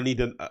 you're going to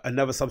need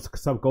another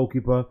sub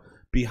goalkeeper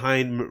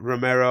behind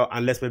Romero,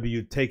 unless maybe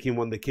you take in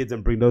one of the kids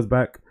and bring those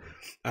back.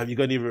 You're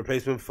going to need a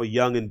replacement for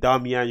Young and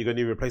Damian. You're going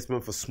to need a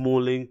replacement for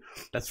Smalling.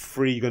 That's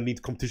free. You're going to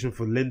need competition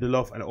for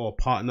Lindelof or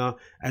a partner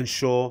and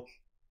Shaw.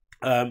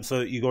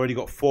 So you've already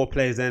got 4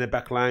 players there in the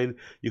back line.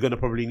 You're going to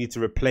probably need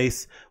to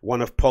replace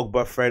one of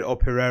Pogba, Fred, or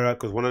Pereira,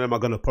 because one of them are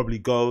going to probably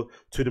go.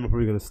 2 of them are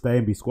probably going to stay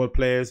and be squad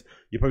players.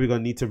 You're probably going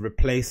to need to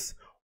replace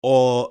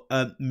or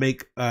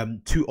make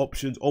 2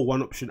 options or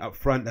 1 option up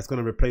front that's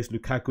going to replace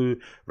Lukaku,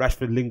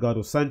 Rashford, Lingard,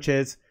 or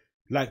Sanchez.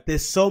 Like,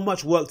 there's so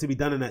much work to be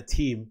done in that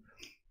team.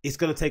 It's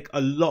going to take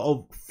a lot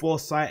of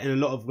foresight and a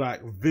lot of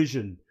like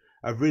vision,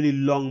 a really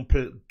long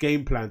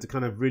game plan to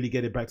kind of really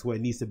get it back to where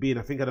it needs to be. And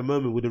I think at the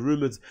moment, with the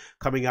rumors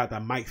coming out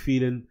that Mike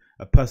Phelan,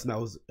 a person that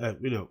was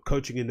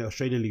coaching in the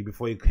Australian League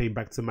before he came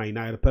back to Man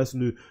United, a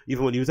person who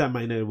even when he was at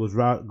Man United was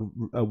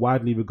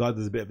widely regarded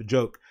as a bit of a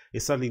joke,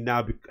 is suddenly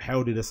now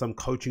heralded as some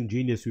coaching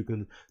genius who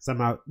can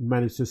somehow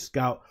manage to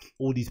scout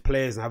all these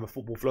players and have a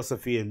football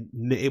philosophy and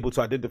able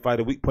to identify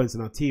the weak points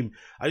in our team.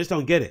 I just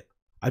don't get it.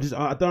 I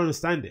don't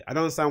understand it. I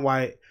don't understand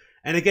why.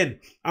 And again,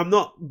 I'm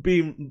not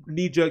being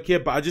knee-jerk here,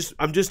 but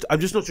I'm just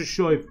not too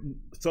sure if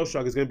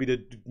Solskjaer is going to be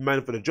the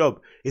man for the job.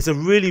 It's a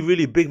really,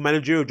 really big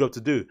managerial job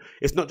to do.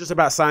 It's not just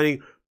about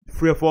signing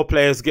 3 or 4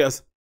 players to get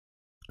us.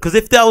 Because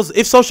if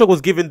Solskjaer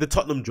was given the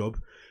Tottenham job,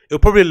 it'll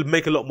probably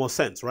make a lot more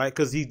sense, right?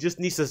 Because he just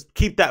needs to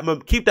keep that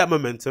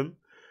momentum,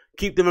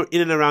 keep them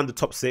in and around the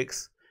top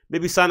 6,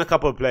 maybe sign a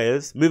couple of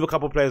players, move a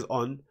couple of players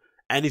on,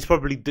 and he's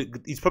probably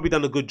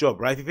done a good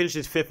job, right? If he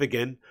finishes 5th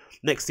again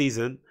next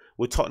season,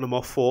 with Tottenham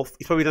off 4th,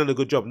 he's probably done a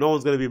good job. No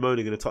one's going to be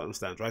moaning in the Tottenham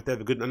stands, right? They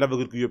have another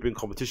good European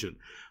competition.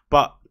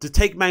 But to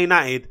take Man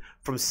United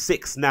from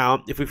 6th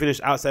now, if we finish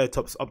outside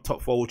the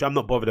top 4, which I'm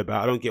not bothered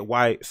about, I don't get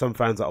why some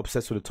fans are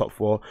obsessed with the top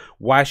 4.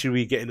 Why should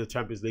we get in the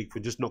Champions League if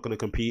we're just not going to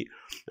compete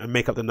and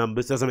make up the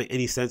numbers? Doesn't make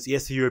any sense.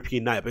 Yes, the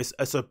European night, but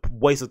it's a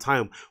waste of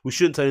time. We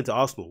shouldn't turn into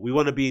Arsenal. We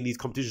want to be in these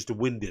competitions to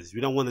win this. We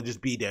don't want to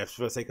just be there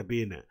for the sake of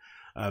being there.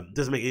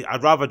 Doesn't make it.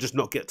 I'd rather just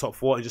not get top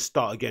 4 and just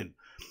start again.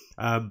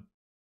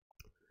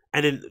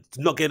 And then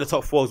not getting the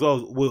top 4 as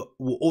well,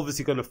 we're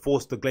obviously going to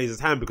force the Glazers'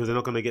 hand because they're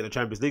not going to get the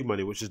Champions League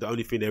money, which is the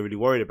only thing they're really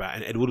worried about.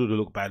 And Ed Woodward will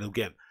look bad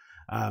again,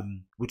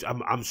 which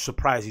I'm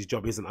surprised his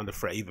job isn't under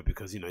threat either,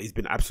 because he's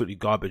been absolutely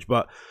garbage.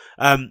 But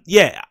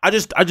yeah,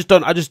 it's going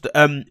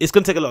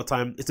to take a lot of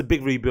time. It's a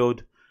big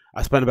rebuild.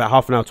 I spent about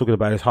half an hour talking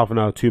about it. It's half an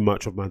hour too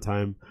much of my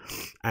time.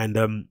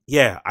 And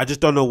yeah, I just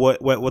don't know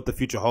what the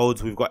future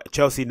holds. We've got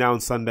Chelsea now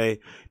on Sunday.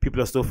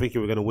 People are still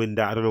thinking we're going to win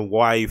that. I don't know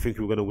why you think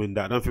we're going to win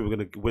that. I don't think we're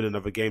going to win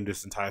another game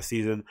this entire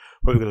season.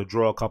 Probably going to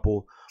draw a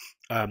couple.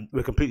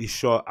 We're completely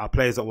short. Our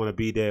players don't want to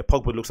be there.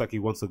 Pogba looks like he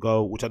wants to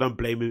go, which I don't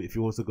blame him if he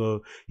wants to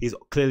go. He's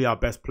clearly our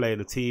best player in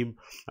the team.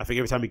 I think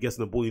every time he gets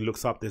on the ball, he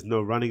looks up. There's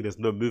no running. There's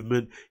no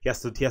movement. He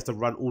has to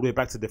run all the way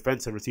back to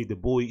defense and receive the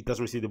ball. He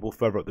doesn't receive the ball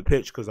further up the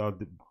pitch because our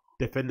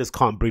defenders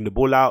can't bring the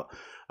ball out.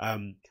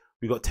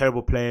 We've got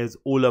terrible players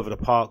all over the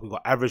park. We've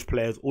got average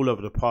players all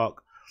over the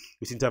park.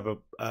 We seem to have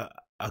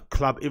a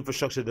club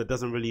infrastructure that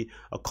doesn't really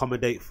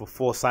accommodate for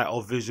foresight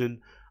or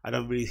vision. I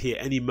don't really hear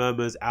any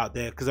murmurs out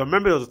there, because I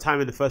remember there was a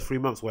time in the first 3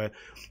 months where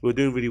we were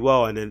doing really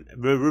well, and then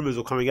rumors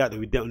were coming out that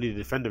we don't need a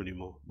defender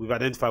anymore. We've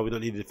identified we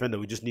don't need a defender.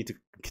 We just need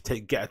to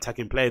get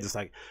attacking players. It's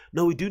like,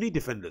 no, we do need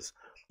defenders.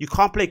 You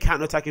can't play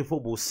counter-attacking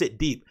football, sit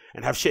deep,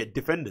 and have shit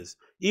defenders.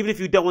 Even if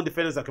you don't want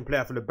defenders that can play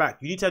out from the back,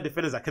 you need to have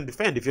defenders that can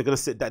defend if you're going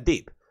to sit that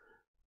deep.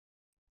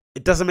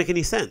 It doesn't make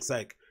any sense.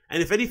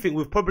 And if anything,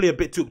 we're probably a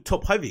bit too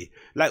top heavy.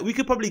 We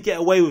could probably get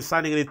away with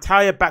signing an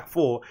entire back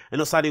 4 and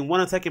not signing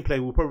one attacking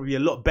player. We'll probably be a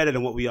lot better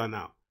than what we are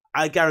now.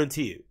 I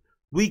guarantee you.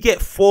 We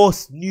get 4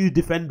 new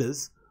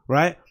defenders,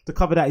 right, to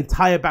cover that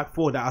entire back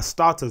 4 that are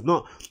starters,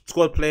 not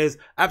squad players,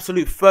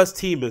 absolute first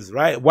teamers,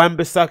 right?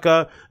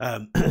 Wan-Bissaka,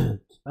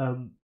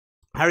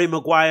 Harry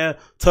Maguire,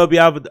 Toby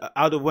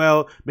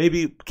Alderweireld,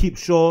 maybe keep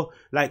Shaw,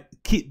 get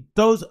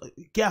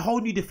a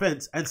whole new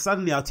defense, and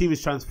suddenly our team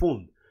is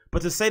transformed.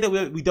 But to say that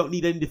we don't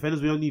need any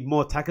defenders, we don't need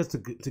more attackers to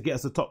get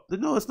us to top,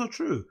 no, it's not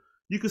true.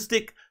 You could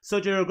stick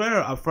Sergio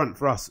Aguero up front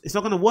for us. It's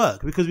not going to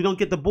work because we don't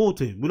get the ball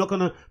to him. We're not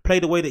going to play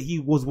the way that he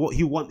was what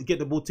he wanted to get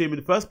the ball to him in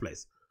the first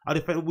place.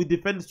 We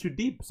defend too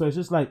deep. So it's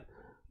just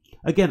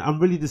again, I'm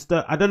really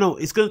disturbed. I don't know.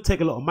 It's going to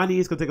take a lot of money.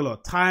 It's going to take a lot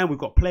of time. We've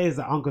got players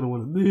that aren't going to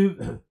want to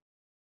move.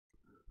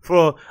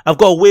 I've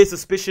got a weird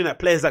suspicion that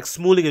players like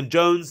Smalling and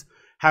Jones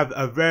have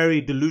a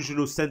very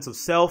delusional sense of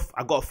self.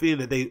 I got a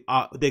feeling that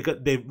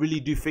they really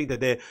do think that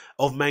they're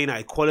of Man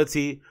United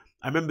quality.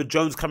 I remember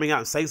Jones coming out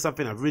and saying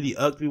something that really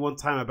irked me one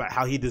time about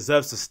how he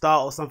deserves to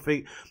start or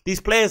something. These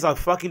players are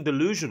fucking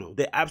delusional.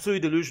 They're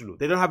absolutely delusional.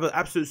 They don't have an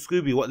absolute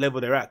Scooby what level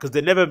they're at, because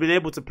they've never been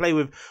able to play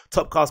with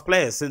top class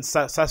players since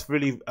Sachs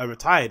really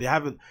retired. They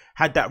haven't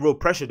had that real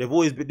pressure.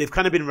 They've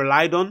kind of been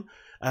relied on.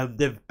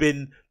 They've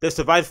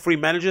survived 3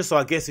 managers, so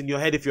I guess in your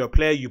head, if you're a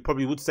player, you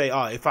probably would say,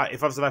 if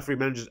I've survived 3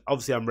 managers,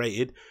 obviously I'm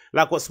rated.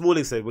 Like what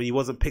Smalling said when he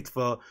wasn't picked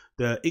for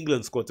the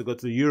England squad to go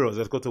to the Euros,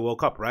 to go to the World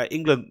Cup, right?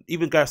 England,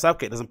 even Gareth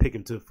Southgate doesn't pick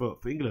him for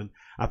England.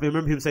 I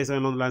remember him saying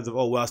something along the lines of,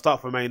 I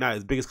start for Man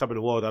United, the biggest club in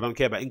the world. I don't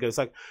care about England. It's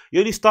like, you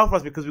only start for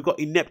us because we've got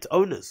inept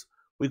owners.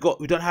 We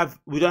don't have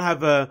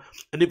an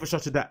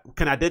infrastructure that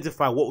can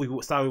identify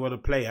what style we want to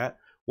play at,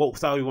 what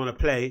style we want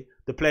to play,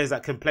 the players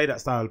that can play that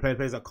style, the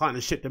players that can't,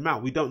 and ship them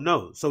out. We don't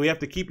know. So we have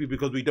to keep you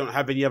because we don't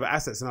have any other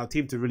assets in our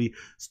team to really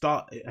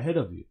start ahead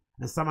of you.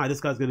 And somehow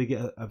this guy's going to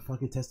get a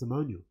fucking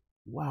testimonial.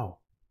 Wow.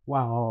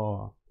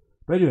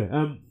 But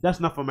anyway, that's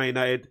enough for Man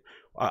United.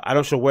 I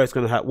don't know where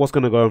what's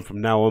going to go on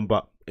from now on,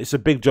 but it's a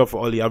big job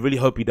for Oli. I really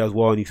hope he does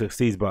well and he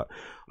succeeds, but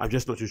I'm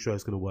just not too sure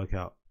it's going to work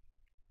out.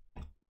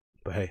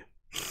 But hey.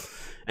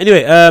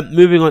 Anyway,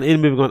 moving on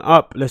in, moving on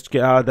up. Let's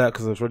get out of that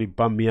because it's already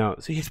bummed me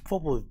out. See, his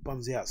football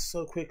bums me out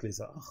so quickly. It's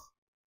like, ugh.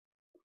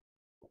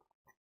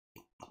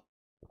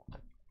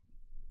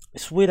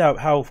 It's weird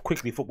how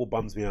quickly football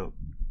bums me out.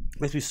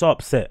 Makes me so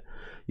upset.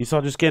 You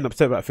start just getting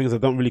upset about things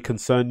that don't really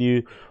concern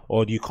you,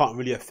 or you can't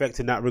really affect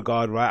in that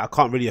regard, right? I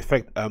can't really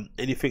affect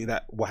anything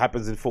that what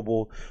happens in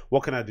football.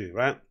 What can I do,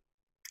 right?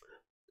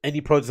 Any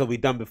projects that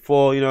we've done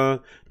before, you know,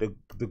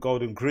 the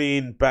golden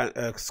green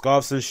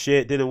scarves and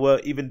shit didn't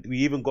work. We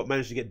even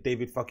managed to get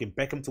David fucking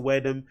Beckham to wear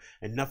them,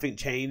 and nothing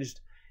changed.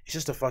 It's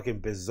just a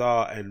fucking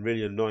bizarre and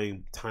really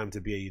annoying time to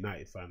be a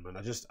United fan, man.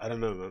 I don't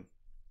know, man.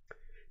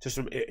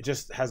 It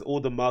just has all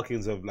the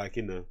markings of, like,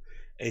 you know,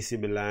 AC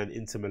Milan,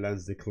 Inter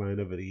Milan's decline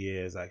over the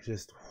years, like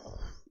just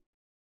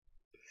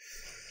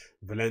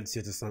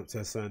Valencia to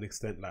a certain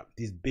extent, like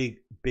these big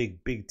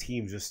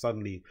teams just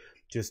suddenly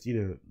just, you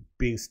know,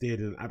 being steered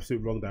in an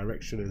absolute wrong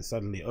direction, and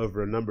suddenly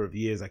over a number of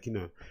years, like, you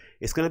know,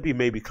 it's going to be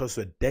maybe close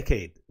to a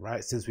decade,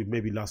 right, since we've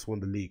maybe last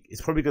won the league.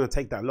 It's probably going to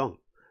take that long.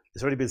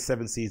 It's already been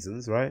 7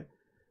 seasons, right,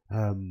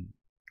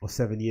 or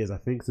 7 years, I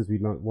think, since we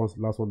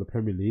last won the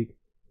Premier League.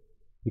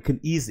 It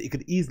could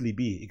easily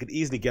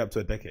get up to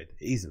a decade,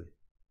 easily.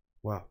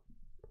 Wow.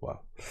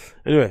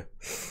 Anyway,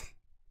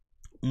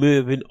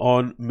 moving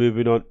on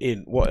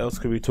in. What else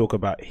can we talk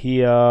about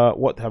here?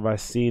 What have I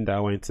seen that I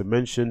wanted to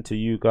mention to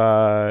you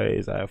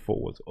guys that I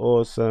thought was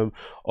awesome?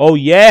 Oh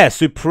yeah,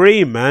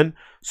 Supreme, man.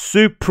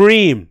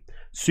 Supreme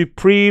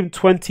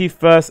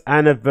 25th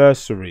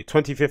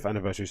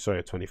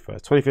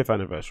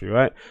anniversary,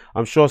 right?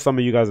 I'm sure some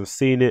of you guys have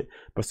seen it,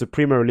 but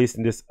Supreme are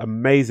releasing this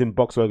amazing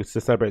box logo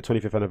to celebrate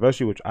 25th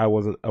anniversary, which I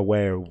wasn't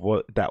aware of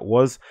what that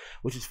was,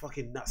 which is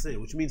fucking nuts, isn't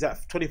it? Which means that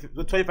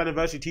the 20th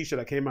anniversary t-shirt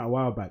that came out a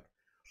while back,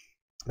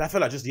 that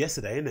felt like just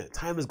yesterday, isn't it?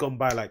 Time has gone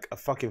by like a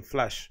fucking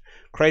flash.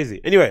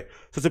 Crazy. Anyway,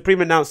 so Supreme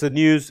announced the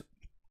news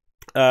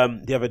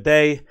the other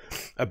day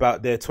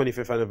about their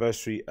 25th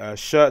anniversary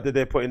shirt that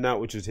they're putting out,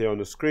 which is here on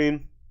the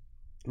screen,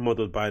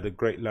 modeled by the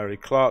great Larry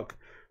Clark,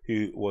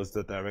 who was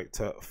the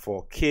director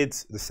for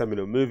Kids, the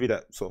seminal movie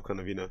that sort of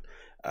kind of, you know,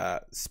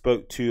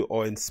 spoke to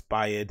or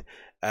inspired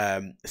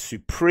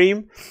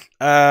Supreme.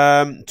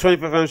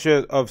 25th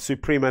anniversary of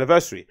Supreme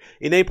anniversary.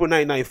 In April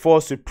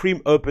 1994,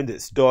 Supreme opened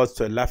its doors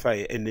to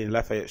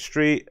Lafayette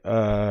Street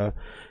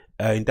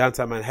in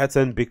downtown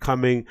Manhattan,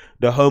 becoming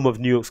the home of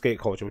New York skate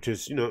culture, which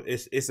is, you know,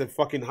 it's a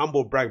fucking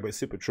humble brag, but it's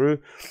super true.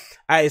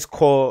 At its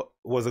core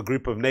was a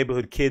group of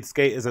neighborhood kids,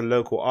 skaters, and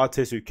local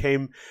artists who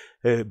became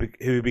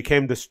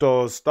the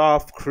store's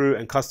staff, crew,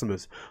 and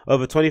customers.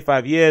 Over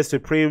 25 years,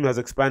 Supreme has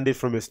expanded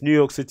from its New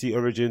York City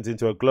origins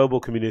into a global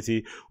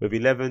community with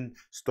 11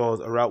 stores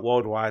around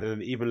worldwide and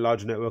an even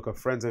larger network of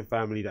friends and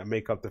family that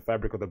make up the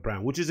fabric of the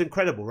brand, which is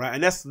incredible, right?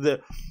 And that's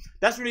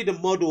really the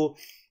model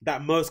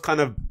that most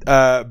kind of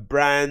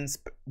brands,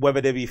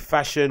 whether they be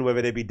fashion,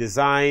 whether they be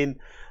design,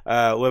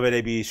 whether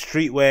they be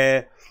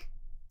streetwear,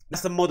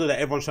 that's the model that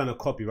everyone's trying to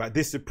copy, right?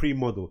 This Supreme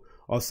model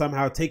of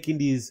somehow taking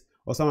these,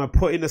 or somehow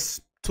putting a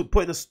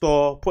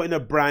store, putting a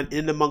brand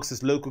in amongst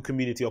this local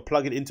community, or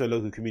plugging into a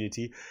local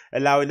community,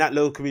 allowing that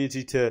local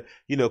community to,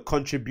 you know,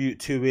 contribute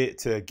to it,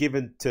 to give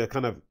and to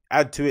kind of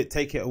add to it,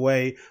 take it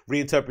away,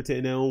 reinterpret it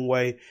in their own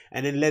way,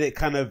 and then let it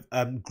kind of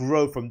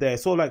grow from there.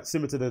 It's all like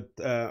similar to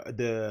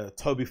the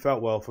Toby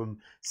Feltwell from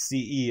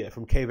CE,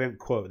 from KVM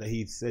quote that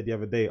he said the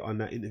other day on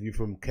that interview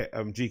from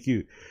GQ.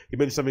 He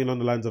mentioned something along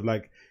the lines of,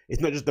 like, it's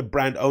not just the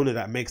brand owner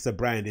that makes the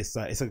brand. It's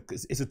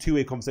a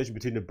two-way conversation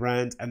between the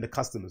brand and the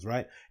customers,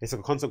 right? It's a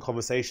constant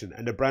conversation,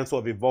 and the brand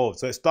sort of evolves.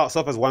 So it starts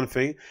off as one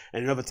thing,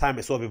 and then over time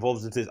it sort of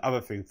evolves into this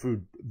other thing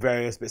through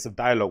various bits of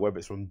dialogue, whether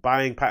it's from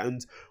buying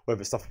patterns, whether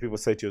it's stuff people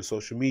say to you on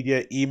social media,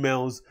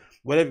 emails,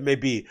 whatever it may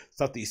be,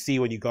 stuff that you see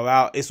when you go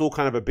out. It's all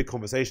kind of a big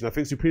conversation. I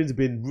think Supreme's have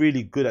been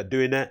really good at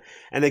doing that.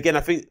 And again,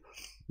 I think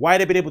why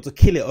they've been able to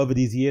kill it over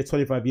these years,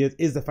 25 years,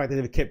 is the fact that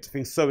they've kept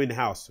things so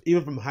in-house,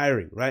 even from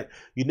hiring, right?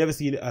 You never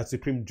see a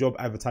Supreme job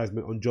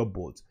advertisement on job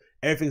boards.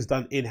 Everything's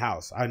done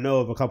in-house. I know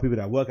of a couple people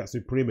that work at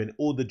Supreme, and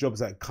all the jobs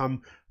that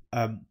come,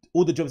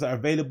 all the jobs that are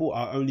available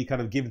are only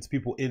kind of given to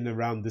people in and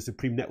around the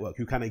Supreme network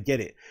who kind of get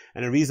it.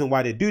 And the reason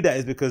why they do that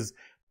is because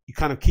you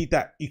kind of keep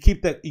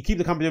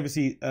the company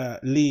obviously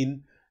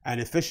lean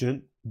and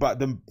efficient. But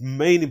the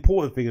main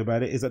important thing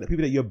about it is that the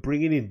people that you're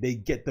bringing in, they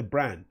get the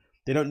brand.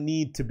 They don't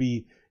need to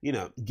be, you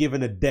know,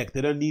 given a deck.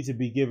 They don't need to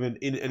be given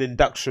an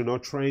induction or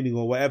training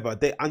or whatever.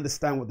 They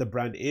understand what the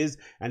brand is,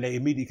 and they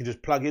immediately can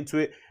just plug into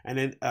it and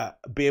then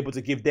be able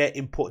to give their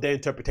input, their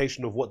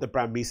interpretation of what the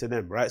brand means to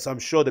them, right? So I'm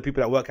sure the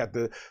people that work at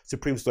the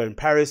Supreme store in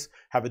Paris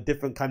have a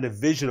different kind of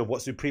vision of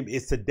what Supreme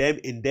is to them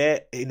in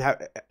their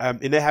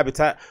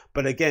habitat.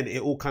 But again,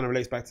 it all kind of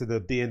relates back to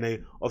the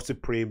DNA of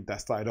Supreme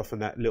that started off on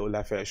that little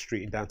Lafayette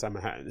Street in downtown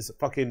Manhattan. It's a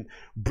fucking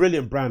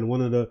brilliant brand.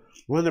 One of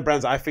the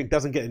brands I think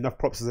doesn't get enough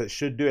props as it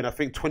should do, and I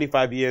think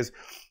 25 years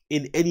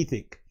in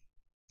anything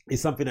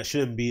is something that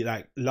shouldn't be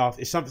like laughed.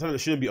 It's something that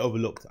shouldn't be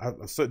overlooked. I'm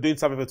doing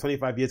something for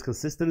 25 years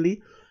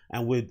consistently,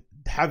 and with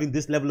having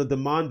this level of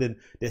demand, and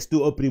they're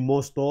still opening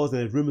more stores, and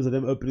there's rumors of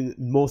them opening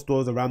more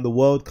stores around the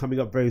world coming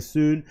up very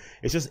soon.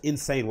 It's just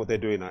insane what they're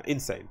doing now.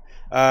 Insane.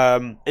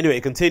 Anyway,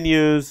 it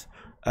continues.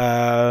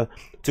 To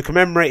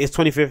commemorate its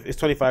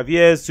 25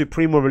 years,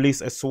 Supreme will release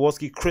a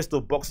Swarovski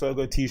crystal box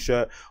logo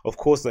t-shirt. Of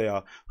course they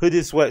are.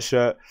 Hooded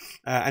Sweatshirt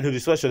and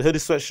Hooded Sweatshirt.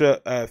 Hooded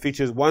Sweatshirt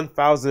features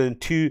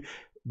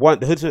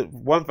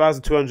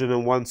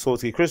 1,201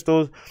 Swarovski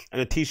crystals,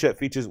 and a t-shirt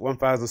features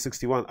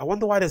 1,061. I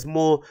wonder why there's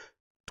more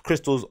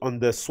crystals on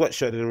the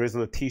sweatshirt than there is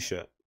on a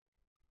t-shirt,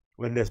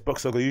 when this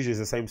box logo usually is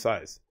the same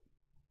size.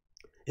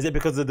 Is it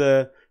because of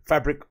the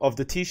fabric of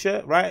the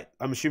t-shirt, right?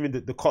 I'm assuming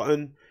that the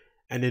cotton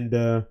and then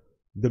the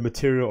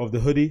material of the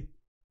hoodie,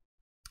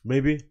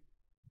 maybe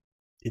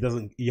it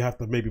doesn't, you have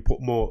to maybe put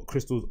more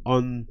crystals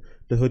on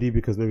the hoodie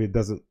because maybe it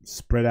doesn't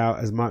spread out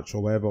as much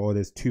or whatever, or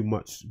there's too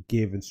much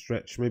give and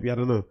stretch, maybe, I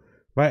don't know.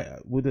 Right,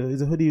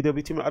 is a hoodie there'll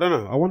be too much? I don't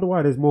know. I wonder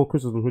why there's more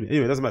crystals on hoodie.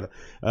 Anyway, it doesn't matter.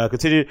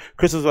 Continue.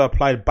 Crystals are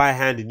applied by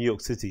hand in New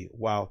York City.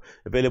 Wow.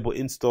 Available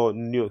in store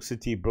in New York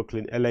City,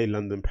 Brooklyn, LA,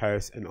 London,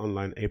 Paris, and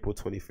online April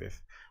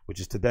 25th, which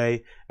is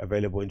today.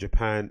 Available in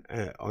Japan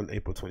on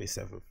April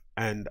 27th.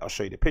 And I'll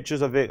show you the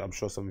pictures of it. I'm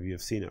sure some of you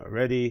have seen it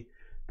already,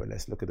 but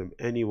let's look at them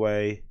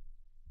anyway.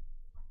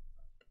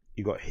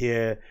 You got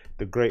here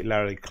the great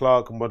Larry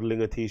Clark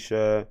modeling a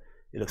t-shirt.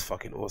 It looks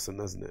fucking awesome,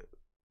 doesn't it?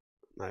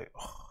 Like,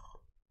 oh.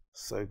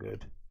 So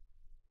good.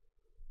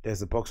 There's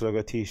the box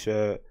logo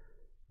t-shirt.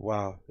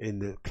 Wow, in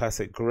the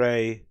classic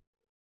grey.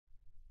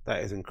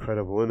 That is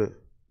incredible, isn't it?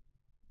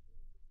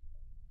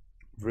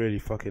 Really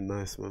fucking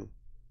nice, man.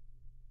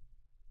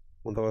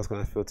 Wonder what's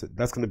gonna filter.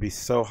 That's gonna be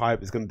so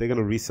hype. They're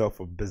gonna resell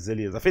for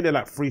bazillions. I think they're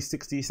like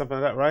 360, something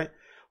like that, right?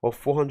 Or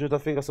 400. I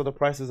think I saw the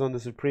prices on the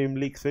Supreme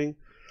leak thing.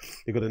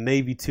 They got a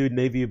navy too,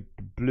 navy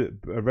blue,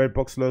 a red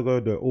box logo.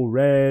 They're all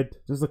red.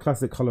 Just the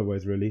classic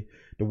colorways, really.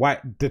 The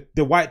white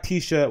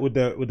t-shirt with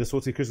the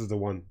Swarovski crystals, the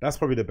one that's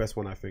probably the best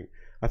one. I think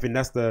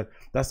that's the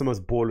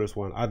most ballerest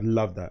one. I'd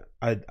love that.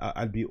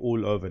 I'd be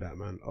all over that,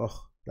 man.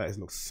 Oh, that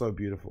looks so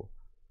beautiful.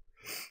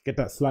 Get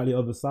that slightly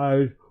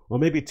oversized, or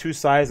maybe two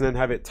sides, and then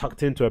have it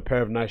tucked into a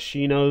pair of nice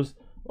chinos.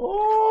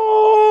 Oh,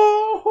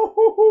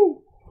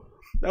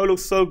 that would look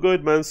so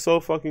good, man.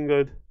 So fucking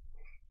good.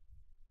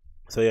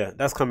 So yeah,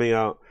 that's coming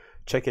out.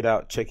 Check it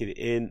out. Check it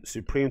in.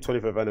 Supreme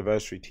 25th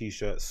anniversary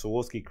t-shirt,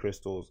 Swarovski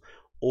crystals,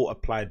 all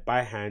applied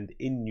by hand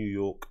in New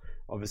York.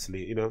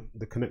 Obviously, you know,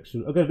 the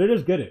connection. Okay, they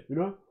just get it, you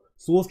know?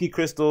 Swarovski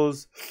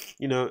crystals,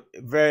 you know,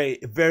 very,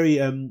 very,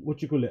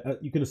 what you call it?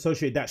 You can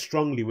associate that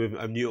strongly with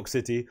New York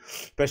City,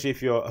 especially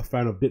if you're a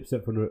fan of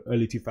Dipset from the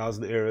early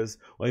 2000 eras,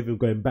 or even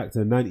going back to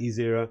the 90s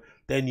era.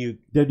 Then you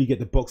get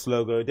the box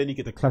logo, then you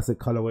get the classic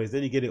colorways,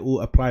 then you get it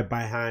all applied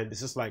by hand.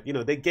 It's just like, you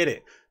know, they get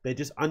it. They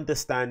just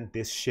understand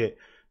this shit,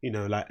 you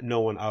know, like no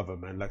one other,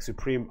 man. Like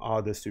Supreme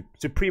are the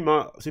Supreme,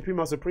 man.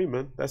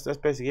 That's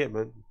basically it,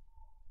 man.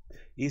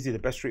 Easily the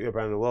best streetwear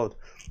brand in the world.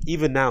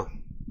 Even now,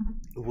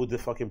 with all the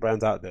fucking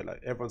brands out there,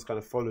 like everyone's kind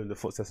of following the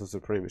footsteps of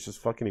Supreme. It's just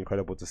fucking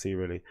incredible to see,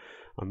 really.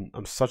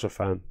 I'm such a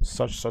fan,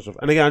 such a.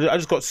 And again, I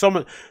just got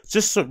some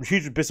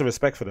huge bits of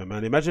respect for them,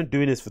 man. Imagine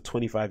doing this for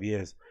 25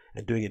 years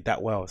and doing it that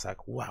well. It's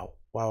like wow.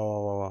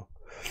 What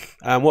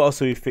else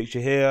do we feature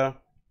here?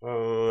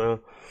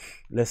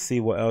 Let's see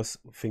what else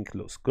I think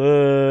looks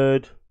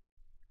good.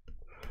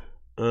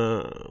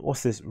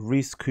 What's this?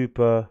 Reese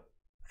Cooper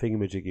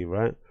thingamajiggy,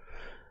 right?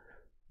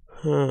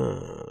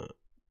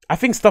 I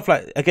think stuff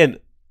like, again,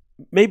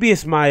 maybe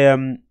it's my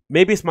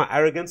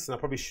arrogance, and I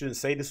probably shouldn't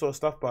say this sort of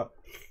stuff, but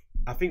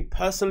I think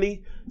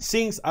personally,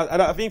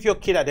 I think if you're a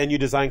kid out there and you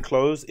design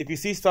clothes, if you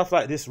see stuff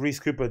like this Reese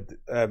Cooper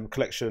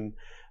collection,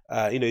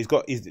 you know,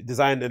 he's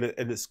designed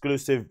an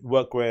exclusive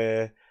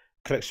workwear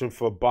collection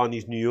for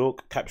Barney's New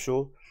York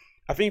capsule.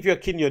 I think if you're a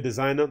kid and you're a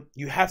designer,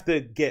 you have to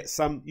get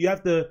some. You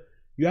have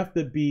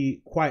to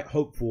be quite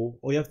hopeful,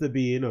 or you have to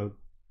be, you know,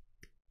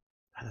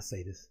 how do I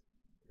say this?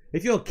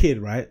 If you're a kid,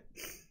 right,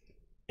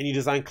 and you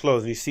design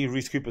clothes and you see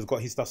Reese Cooper's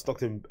got his stuff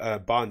stocked in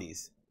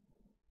Barney's,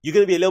 you're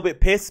going to be a little bit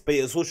pissed, but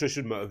it also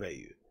should motivate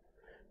you.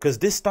 Because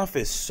this stuff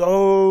is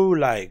so,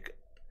 like,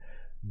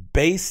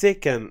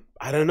 basic, and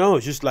I don't know,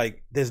 it's just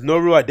like, there's no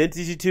real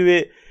identity to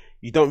it.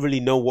 You don't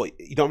really know what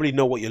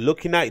you're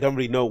looking at. You don't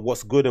really know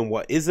what's good and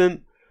what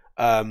isn't.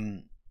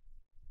 Again,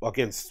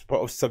 it's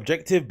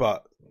subjective,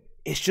 but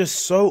it's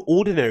just so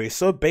ordinary,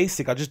 so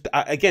basic.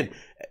 Again,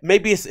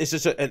 maybe it's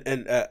just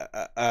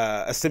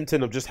a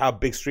symptom of just how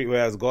big streetwear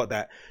has got,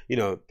 that, you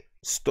know,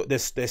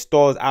 there's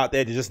stores out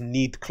there that just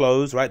need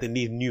clothes, right? They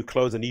need new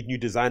clothes, they need new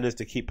designers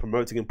to keep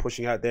promoting and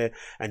pushing out there,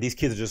 and these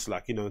kids are just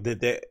like, you know,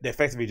 they're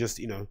effectively just,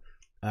 you know,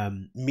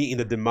 meeting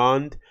the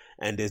demand.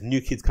 And there's new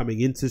kids coming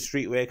into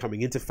streetwear,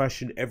 coming into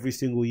fashion every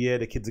single year.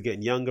 The kids are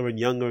getting younger and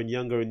younger and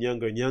younger and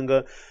younger and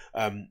younger.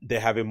 They're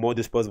having more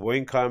disposable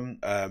income.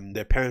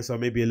 Their parents are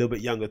maybe a little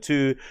bit younger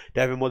too.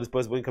 They're having more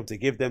disposable income to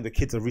give them. The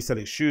kids are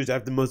reselling shoes. They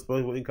have the most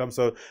disposable income.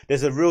 So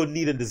there's a real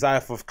need and desire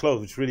for clothes,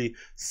 which really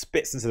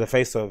spits into the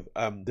face of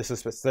the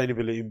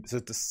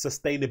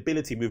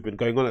sustainability movement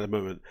going on at the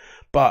moment.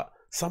 But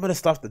some of the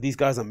stuff that these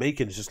guys are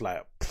making is just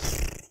like,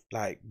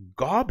 like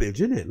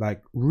garbage, isn't it?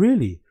 Like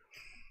really.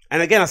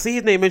 And again, I see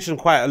his name mentioned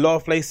quite a lot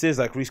of places,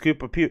 like Reese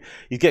Cooper.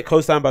 You get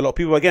co-signed by a lot of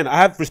people. Again, I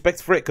have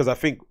respect for it because I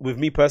think with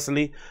me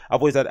personally,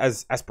 I've always had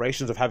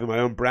aspirations of having my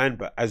own brand.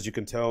 But as you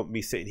can tell,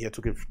 me sitting here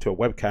talking to a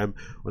webcam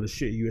on a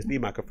shitty USB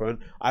microphone,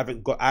 I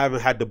haven't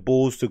had the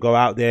balls to go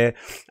out there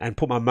and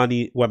put my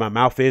money where my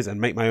mouth is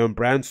and make my own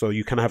brand. So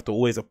you kind of have to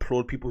always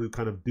applaud people who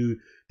kind of do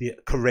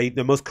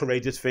the most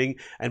courageous thing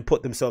and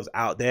put themselves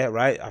out there,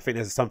 right? I think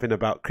there's something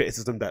about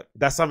criticism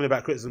that's something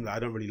about criticism that I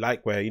don't really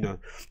like, where you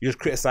just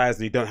criticize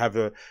and you don't have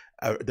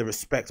the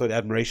respect or the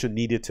admiration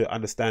needed to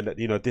understand that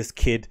this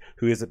kid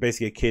who is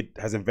basically a kid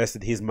has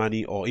invested his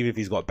money, or even if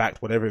he's got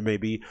backed, whatever it may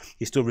be,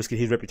 he's still risking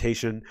his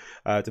reputation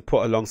to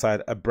put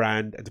alongside a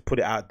brand and to put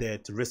it out there,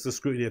 to risk the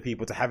scrutiny of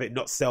people, to have it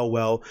not sell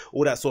well,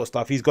 all that sort of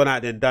stuff. He's gone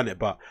out there and done it,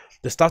 but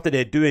the stuff that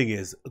they're doing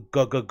is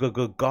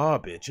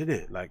garbage, isn't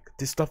it? Like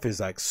this stuff is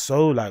like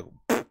so like.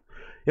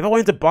 If I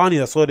went to Barney's,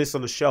 I saw this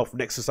on the shelf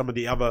next to some of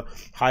the other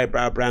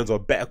highbrow brands or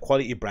better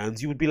quality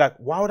brands, you would be like,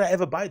 why would I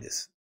ever buy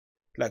this?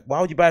 Like,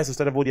 why would you buy this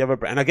instead of all the other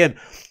brands? And again,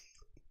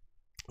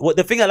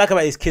 the thing I like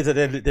about these kids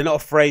is they're not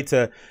afraid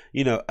to,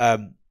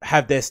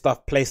 have their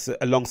stuff placed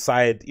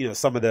alongside,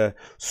 some of the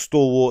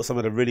stalwart, some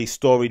of the really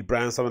storied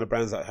brands, some of the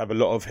brands that have a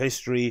lot of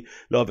history,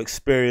 a lot of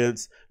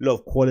experience, a lot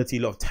of quality,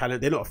 a lot of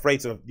talent. They're not afraid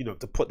to,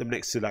 to put them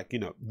next to like,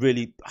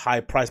 really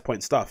high price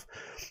point stuff.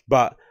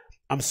 But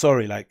I'm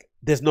sorry, like,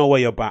 there's no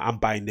way I'm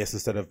buying this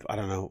instead of, I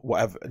don't know,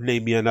 whatever.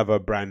 Name me another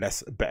brand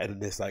that's better than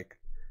this. Like,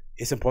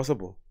 it's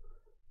impossible.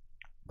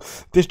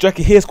 This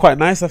jacket here is quite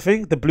nice, I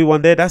think. The blue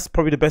one there, that's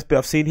probably the best bit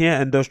I've seen here.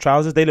 And those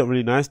trousers, they look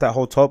really nice. That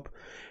whole top,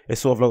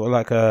 it's sort of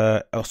like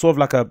a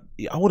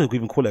I wouldn't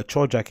even call it a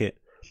chore jacket.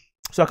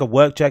 It's like a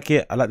work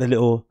jacket. I like the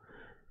little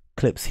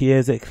clips here.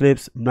 Is it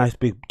clips? Nice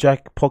big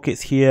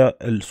pockets here.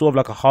 Sort of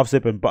like a half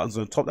zip and buttons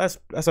on top. That's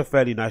a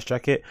fairly nice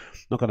jacket.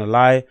 Not gonna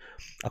lie.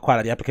 I quite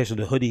like the application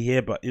of the hoodie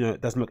here, but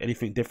it doesn't look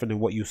anything different than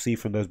what you see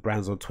from those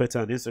brands on Twitter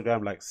and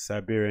Instagram, like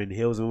Siberian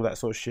Hills and all that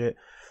sort of shit.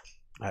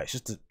 It's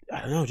just,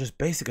 I don't know, just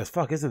basic as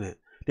fuck, isn't it?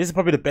 This is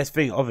probably the best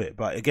thing of it,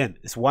 but again,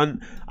 it's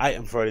one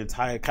item for an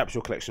entire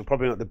capsule collection.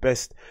 Probably not the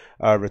best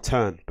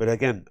return, but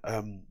again,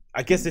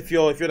 I guess if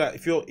you're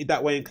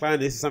that way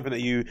inclined, this is something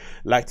that you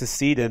like to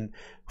see, then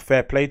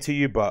fair play to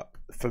you. But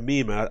for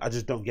me, man, I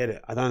just don't get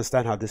it. I don't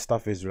understand how this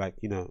stuff is like,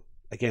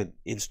 again,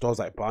 in stores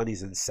like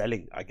Barney's and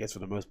selling, I guess, for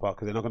the most part,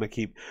 because they won't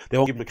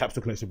give them the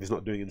capsule collection if it's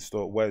not doing in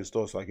store, where in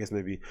store. So I guess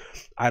maybe,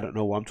 I don't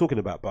know what I'm talking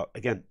about, but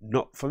again,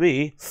 not for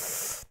me.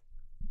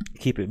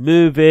 Keep it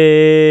moving.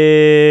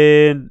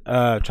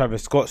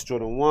 Travis Scott's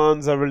Jordan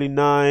 1s are really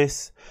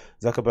nice.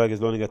 Zuckerberg is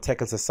launching a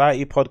Tech and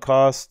Society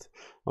podcast.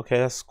 Okay,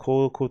 that's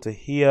cool to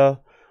hear.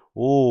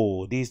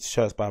 Oh, these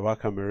shirts by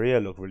Waka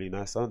Maria look really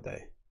nice, aren't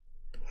they?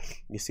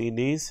 You seen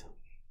these?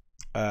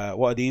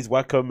 What are these?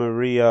 Waka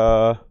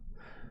Maria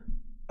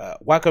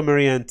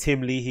and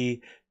Tim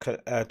Leahy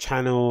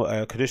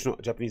channel traditional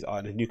Japanese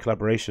art in a new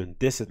collaboration.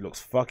 This looks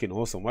fucking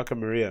awesome. Waka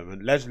Maria,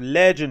 man,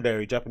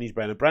 legendary Japanese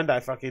brand, a brand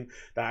that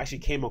I actually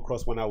came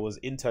across when I was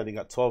interning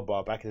at 12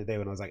 Bar back in the day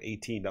when I was like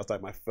 18. That was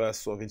like my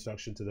first sort of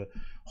introduction to the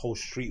whole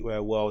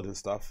streetwear world and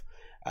stuff.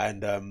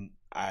 And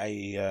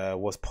I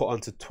was put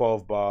onto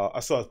 12 Bar. I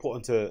was put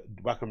onto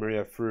Waka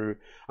Maria through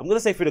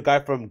the guy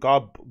from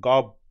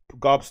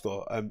Garb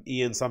store,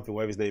 Ian something,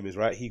 whatever his name is,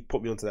 right? He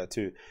put me onto that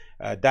too.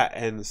 That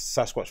and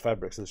Sasquatch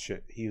Fabrics and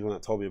shit. He's the one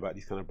that told me about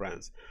these kind of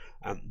brands.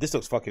 This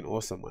looks fucking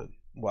awesome, man.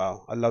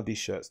 Wow, I love these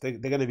shirts. They're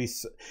gonna be,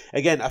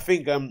 again, I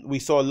think we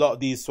saw a lot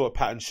of these sort of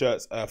pattern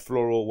shirts,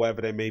 floral,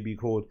 whatever they may be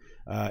called,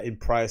 in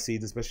prior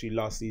seasons, especially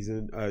last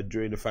season,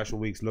 during the fashion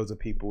weeks. Loads of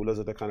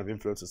the kind of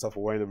influencers stuff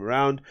were wearing them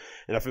around,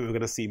 and I think we're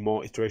gonna see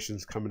more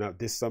iterations coming out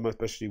this summer,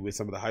 especially with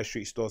some of the high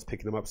street stores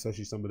picking them up,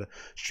 especially some of the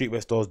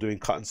streetwear stores doing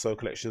cut and sew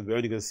collections. We're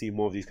only gonna see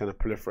more of these kind of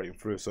proliferating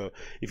through. So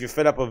if you're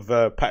fed up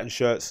of pattern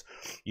shirts,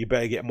 you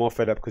better get more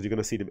fed up, because you're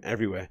gonna see them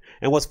everywhere.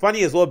 And what's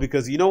funny as well,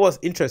 because you know what's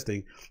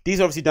interesting, these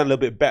are obviously done a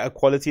little bit better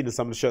quality than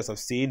some of the shirts I've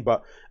seen,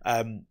 but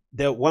when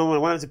I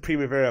went to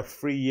Primavera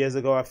 3 years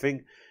ago, I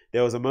think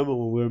there was a moment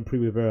when we were in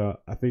Primavera,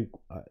 I think,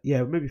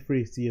 maybe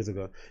 3 years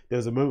ago, there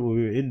was a moment when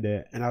we were in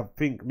there, and I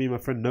think me and my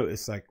friend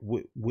noticed, like,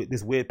 with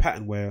this weird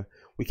pattern where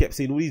we kept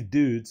seeing all these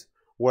dudes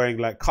wearing,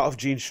 like, cut-off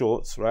jean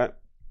shorts, right?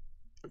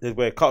 They'd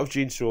wear cut-off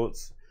jean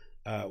shorts,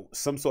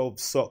 some sort of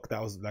sock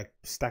that was, like,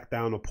 stacked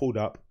down or pulled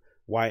up,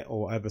 white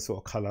or whatever sort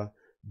of color,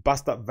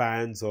 bust-up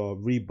Vans or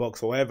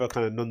Reeboks or whatever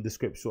kind of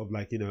nondescript sort of,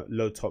 like,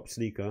 low-top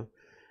sneaker,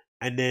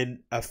 and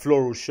then a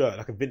floral shirt,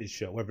 like a vintage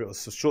shirt, whether it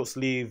was a short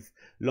sleeve,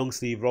 long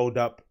sleeve, rolled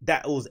up.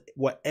 That was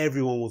what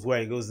everyone was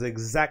wearing. It was the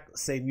exact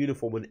same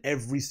uniform on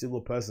every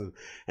single person,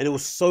 and it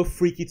was so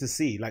freaky to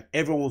see. Like,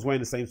 everyone was wearing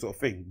the same sort of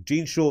thing: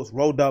 jean shorts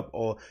rolled up,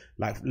 or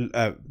like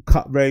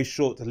cut very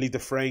short to leave the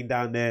fraying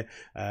down there,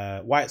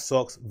 white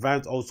socks,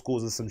 Vans old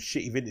schools, and some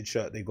shitty vintage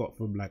shirt they got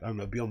from, like, I don't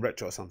know, Beyond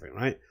Retro or something,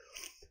 right?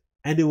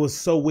 And it was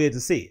so weird to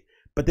see.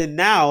 But then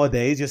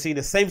nowadays, you're seeing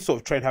the same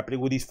sort of trend happening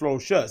with these floral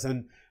shirts.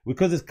 And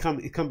because it's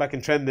come back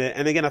in trend there.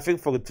 And again, I think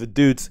for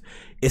dudes,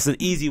 it's an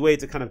easy way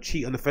to kind of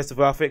cheat on the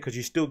festival outfit, because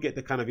you still get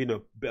the kind of, you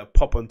know, bit of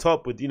pop on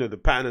top with, you know, the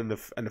pattern and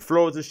the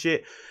florals and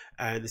shit,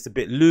 and it's a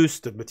bit loose,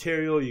 the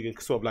material. You can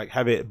sort of like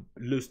have it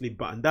loosely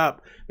buttoned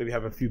up, maybe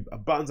have a few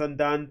buttons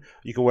undone.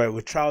 You can wear it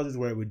with trousers,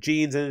 wear it with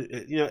jeans, and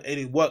you know, and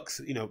it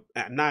works, you know,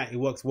 at night. It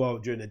works well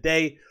during the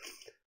day.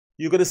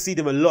 You're gonna see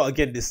them a lot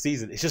again this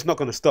season. It's just not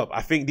gonna stop.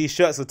 I think these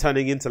shirts are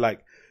turning into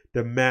like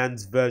the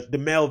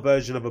male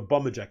version of a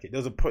bomber jacket. There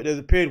was a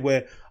period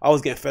where I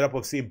was getting fed up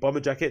of seeing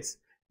bomber jackets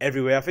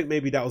everywhere. I think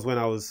maybe that was when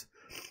I was,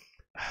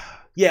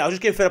 yeah, I was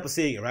just getting fed up of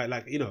seeing it, right?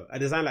 Like, you know, a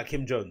design like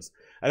Kim Jones.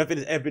 I don't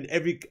think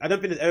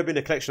there's ever been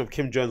a collection of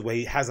Kim Jones where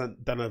he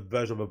hasn't done a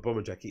version of a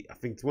bomber jacket. I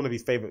think it's one of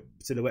his favorite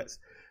silhouettes,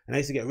 and I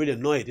used to get really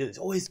annoyed. It's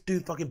always do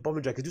fucking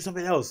bomber jackets. Do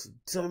something else, do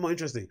something more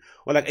interesting.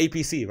 Or like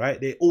APC,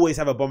 right? They always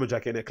have a bomber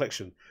jacket in their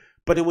collection.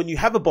 But then when you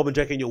have a bomber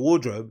jacket in your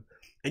wardrobe,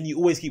 and you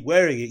always keep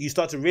wearing it, you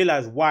start to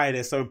realize why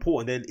they're so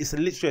important. Then it's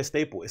literally a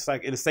staple. It's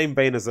like in the same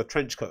vein as a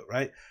trench coat,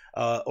 right?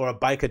 Or a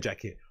biker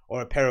jacket,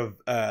 or a pair of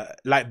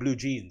light blue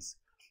jeans.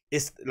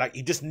 It's like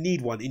you just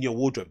need one in your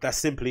wardrobe. That's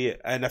simply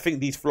it. And I think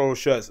these floral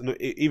shirts,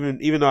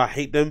 even though I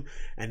hate them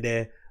and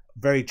they're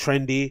very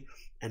trendy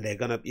and they're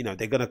gonna, you know,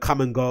 they're gonna come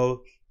and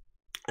go,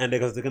 and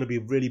because they're going to be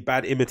really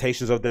bad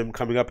imitations of them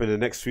coming up in the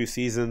next few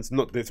seasons.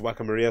 Not this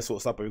Waka Maria sort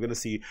of stuff, but we're going to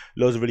see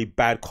loads of really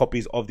bad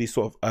copies of these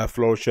sort of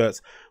floral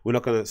shirts. We're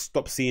not going to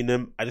stop seeing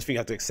them. I just think you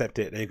have to accept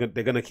it. They're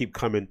going to keep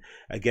coming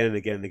again and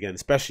again and again,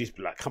 especially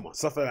like, come on,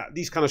 stuff like that.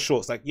 These kind of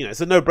shorts, like, you know,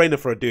 it's a no-brainer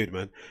for a dude,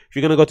 man. If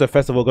you're going to go to a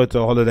festival, go to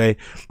a holiday,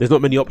 there's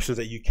not many options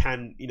that you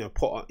can, you know,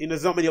 put on. You know,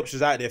 there's not many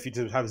options out there for you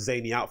to have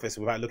zany outfits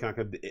without looking like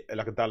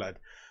a dullard.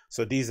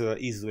 So these are the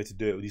easiest way to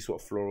do it, with these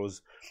sort of florals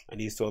and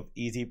these sort of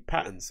easy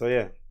patterns. So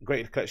yeah,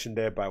 great collection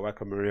there by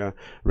Waka Maria.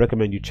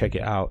 Recommend you check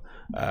it out.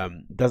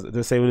 Does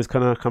it say when it's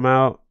gonna come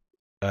out?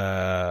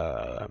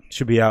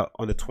 Should be out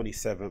on the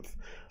 27th.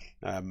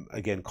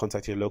 Again,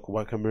 contact your local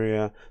Waka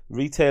Maria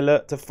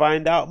retailer to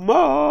find out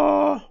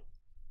more.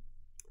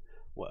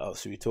 What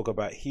else should we talk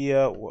about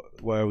here?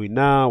 Where are we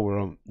now? We're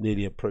on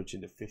nearly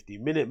approaching the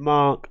 50-minute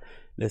mark.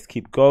 Let's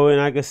keep going,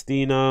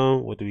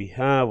 Agostinho. What do we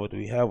have? What do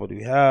we have? What do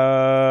we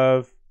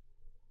have?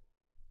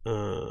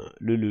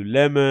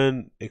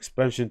 Lululemon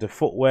expansion to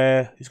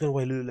footwear. Who's gonna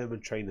wear Lululemon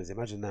trainers?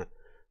 Imagine that.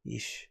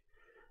 Yeesh.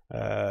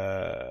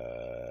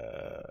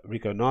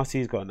 Rico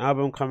Nasi's got an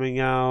album coming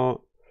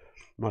out.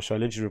 Marshawn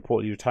Lynch is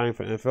reportedly retiring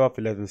from NFL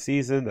for 11th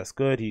season. That's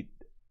good. He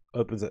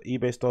opens an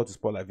eBay store to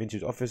spotlight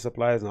vintage office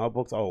supplies and art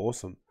books. Oh,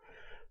 awesome.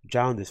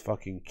 JJJJound is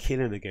fucking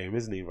killing the game,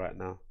 isn't he, right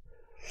now?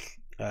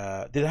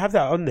 Did I have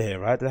that on there,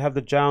 right? Did I have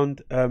the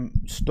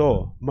JJJJound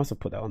store? Must have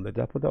put that on there.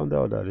 Did I put that on there,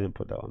 or I didn't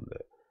put that on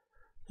there?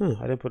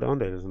 I didn't put it on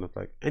there. It doesn't look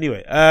like.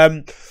 Anyway,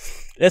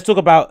 let's talk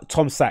about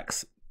Tom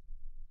Sachs.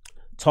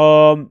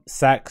 Tom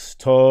Sachs.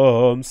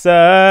 Tom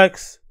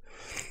Sachs.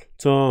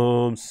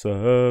 Tom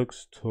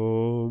Sachs.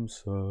 Tom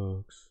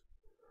Sachs.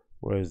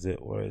 Where is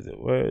it? Where is it?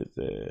 Where is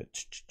it?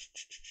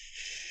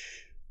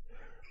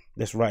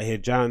 That's right here,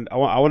 JJJJound.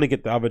 I want to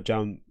get the other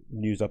JJJJound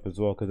news up as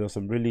well, because there's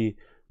some really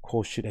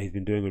cool shit that he's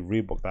been doing with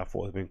Reebok that I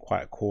thought has been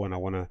quite cool, and I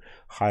want to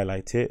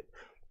highlight it.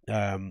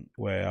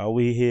 Where are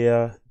we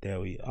here?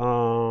 There we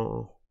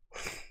are.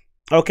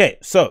 Okay,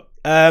 so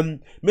Mr.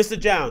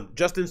 JJJJound,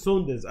 Justin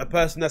Saunders, a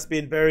person that's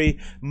been very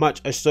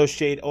much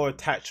associated or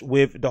attached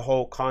with the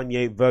whole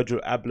Kanye Virgil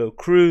Abloh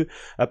crew,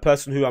 a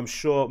person who I'm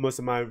sure most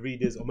of my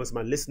readers or most of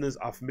my listeners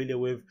are familiar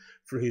with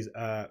through his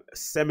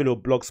seminal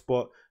blog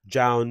spot,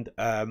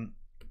 JJJJound,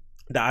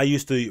 that I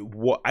used to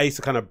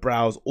kind of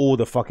browse all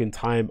the fucking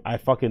time. I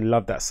fucking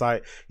love that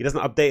site. He doesn't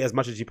update as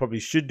much as he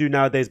probably should do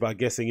nowadays, but I'm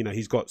guessing, you know,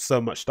 he's got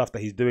so much stuff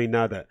that he's doing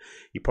now that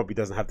he probably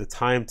doesn't have the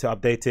time to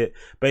update it.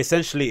 But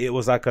essentially, it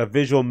was like a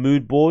visual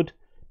mood board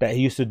that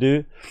he used to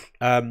do,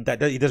 that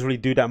he doesn't really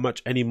do that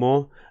much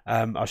anymore.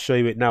 I'll show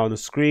you it now on the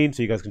screen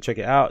so you guys can check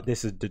it out.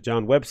 This is the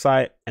JJJJound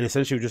website, and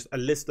essentially just a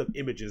list of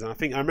images. And I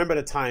remember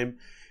at the time,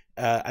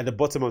 at the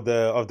bottom of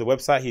the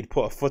website, he'd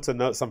put a footer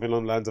note, something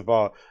along the lines of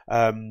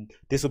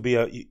this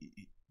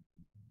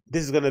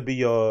is gonna be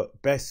your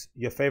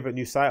favorite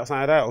new site, or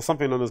something like that, or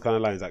something along those kind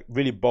of lines. Like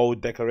really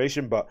bold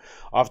declaration, but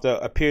after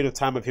a period of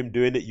time of him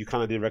doing it, you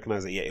kind of did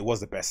recognize that, yeah, it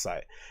was the best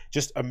site.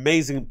 Just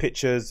amazing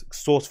pictures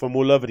sourced from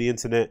all over the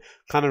internet,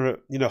 kind of,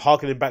 you know,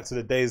 harkening back to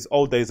the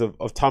old days of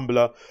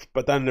Tumblr,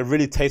 but done in a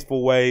really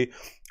tasteful way.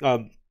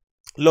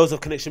 Loads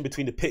of connection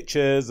between the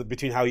pictures,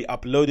 between how he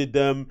uploaded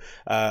them,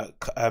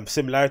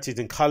 similarities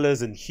in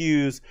colors and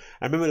hues.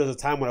 I remember there was a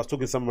time when I was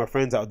talking to some of my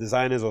friends that are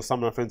designers, or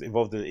some of my friends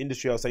involved in the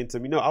industry. I was saying to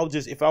them, you know,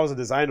 if I was a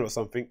designer or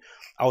something,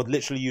 I would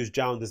literally use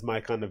JJJJound as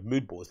my kind of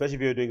mood board, especially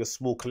if you're doing a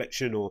small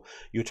collection or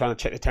you're trying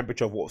to check the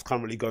temperature of what's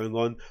currently going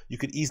on. You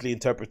could easily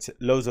interpret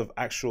loads of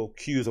actual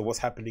cues of what's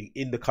happening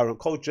in the current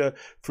culture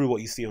through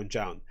what you see on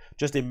JJJJound.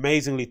 just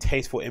amazingly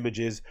tasteful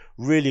images,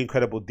 really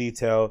incredible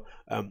detail.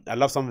 I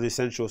love some of the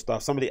essential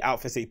stuff. Some of the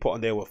outfits that he put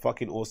on there were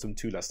fucking awesome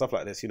too, like stuff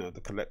like this, you know,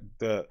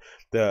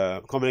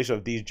 the combination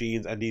of these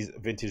jeans and these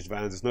vintage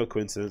Vans is no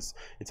coincidence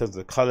in terms of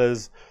the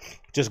colors.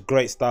 Just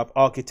great stuff.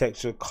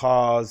 Architecture,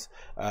 cars,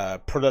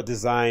 product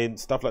design,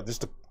 stuff like just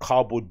the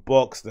cardboard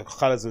box, the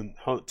colors and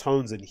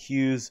tones and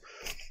hues.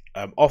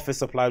 Office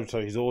supply, which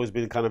he's always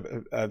been kind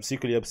of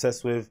secretly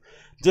obsessed with.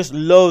 Just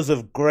loads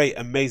of great,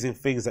 amazing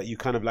things that you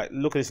kind of like.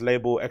 Look at this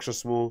label, extra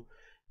small,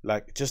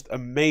 like just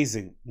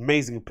amazing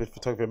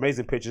photography,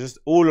 amazing pictures, just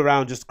all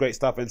around, just great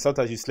stuff. And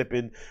sometimes you slip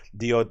in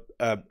the odd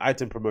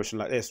item promotion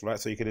like this, right?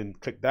 So you can then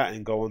click that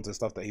and go on to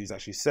stuff that he's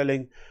actually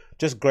selling.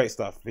 Just great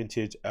stuff.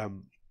 Vintage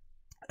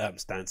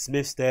Stan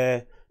Smith's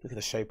there. Look at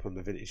the shape on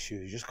the vintage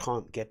shoes. You just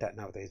can't get that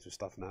nowadays with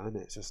stuff now, and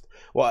it's just,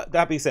 well,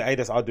 that being said,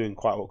 Adidas are doing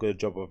quite a good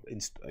job of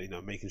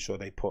making sure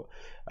they put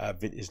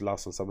vintage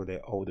laughs on some of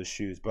their older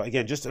shoes. But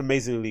again, just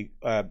amazing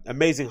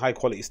high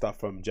quality stuff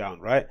from JJJJound,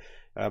 right?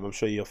 I'm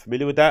sure you're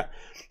familiar with that.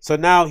 So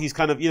now he's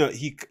kind of,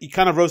 he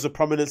kind of rose to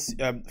prominence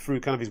through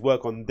kind of his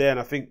work on there. And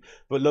I think,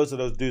 but loads of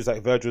those dudes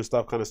like Virgil and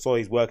stuff kind of saw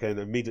his work and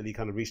immediately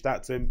kind of reached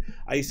out to him.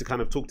 I used to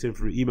kind of talk to him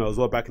through email as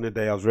well back in the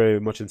day. I was very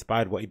much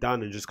inspired what he'd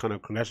done and just kind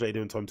of congratulated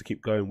him and told him to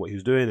keep going what he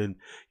was doing. And,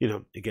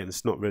 again,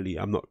 it's not really,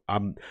 I'm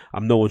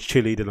no one's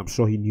cheerleader, and I'm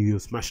sure he knew he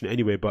was smashing it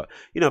anyway. But,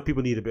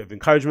 people need a bit of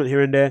encouragement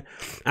here and there.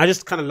 I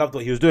just kind of loved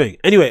what he was doing.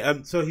 Anyway,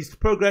 so he's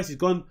progressed. He's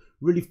gone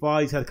really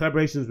far. He's had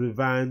collaborations with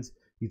Vans.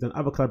 He's done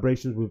other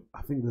collaborations with,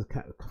 I think I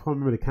can't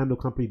remember the candle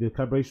company, the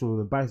collaboration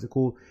with a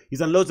bicycle. He's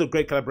done loads of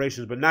great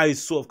collaborations, but now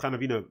he's sort of kind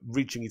of,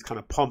 reaching, he's kind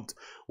of pumped,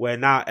 where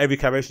now every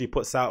collaboration he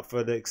puts out,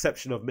 for the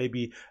exception of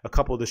maybe a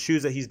couple of the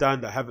shoes that he's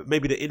done that have,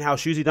 maybe the in-house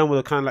shoes he's done with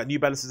the kind of like New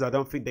Balances, I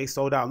don't think they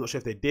sold out. I'm not sure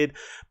if they did,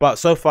 but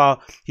so far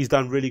he's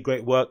done really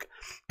great work.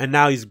 And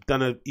now he's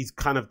kind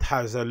of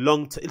has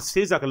it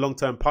seems like a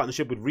long-term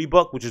partnership with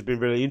Reebok, which has been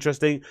really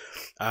interesting.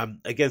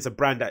 Again, it's a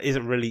brand that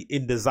isn't really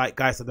in the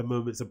zeitgeist at the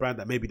moment. It's a brand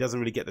that maybe doesn't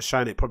really get the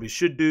shine it probably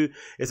should do.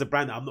 It's a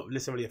brand that I'm not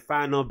necessarily a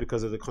fan of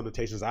because of the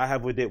connotations I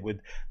have with it, with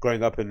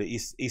growing up in the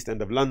east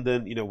end of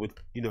London, with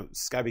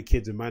scabby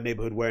kids in my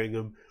neighborhood wearing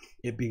them,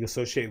 it being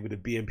associated with the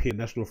BNP and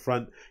National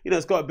Front.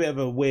 It's got a bit of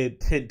a weird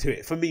tint to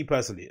it for me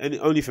personally, and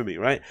only for me,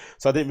 right?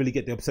 So I didn't really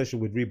get the obsession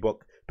with Reebok,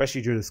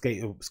 especially during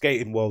the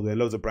skating world, where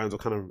loads of brands are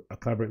kind of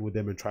collaborating with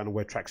them and trying to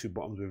wear tracksuit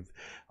bottoms with,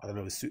 I don't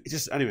know, it's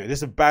just, anyway, this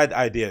is a bad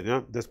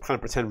idea, Just kind of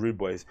pretend rude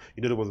boys,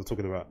 the ones I'm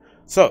talking about.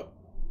 So,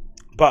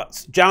 but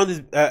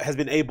JJJJound has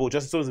been able,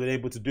 just as soon as been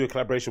able to do a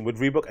collaboration with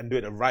Reebok and do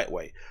it the right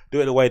way, do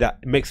it in a way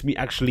that makes me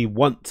actually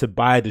want to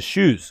buy the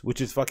shoes,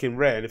 which is fucking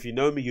rare. And if you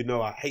know me, you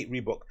know I hate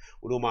Reebok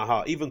with all my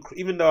heart.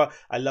 Even though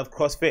I love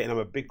CrossFit and I'm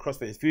a big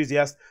CrossFit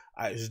enthusiast,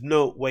 there's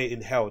no way in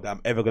hell that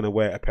I'm ever gonna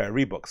wear a pair of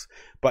Reeboks.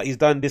 But he's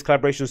done this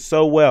collaboration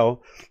so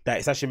well that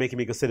it's actually making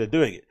me consider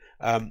doing it.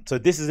 So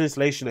this is an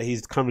installation that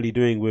he's currently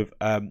doing with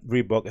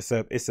Reebok.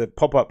 It's a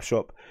pop-up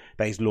shop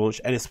that he's launched,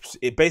 and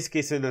it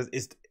basically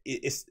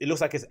it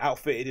looks like it's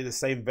outfitted in the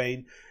same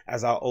vein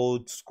as our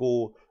old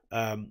school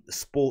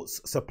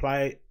sports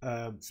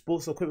equipment,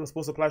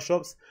 sports supply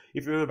shops.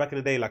 If you remember back in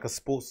the day, like a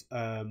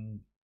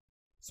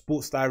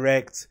Sports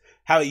Direct,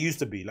 how it used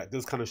to be, like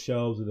those kind of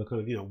shelves with the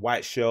kind of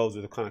white shelves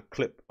with the kind of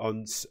clip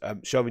on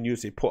shelving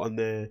units you put on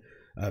there.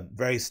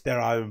 Very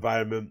sterile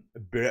environment,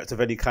 bereft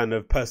of any kind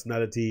of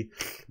personality,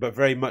 but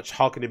very much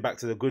harkening back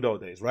to the good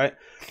old days, right?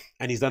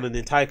 And he's done an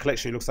entire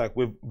collection, it looks like,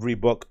 with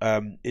Reebok,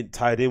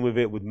 tied in with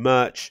it with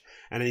merch.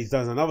 And then he's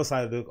done another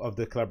side of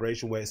the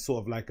collaboration where it's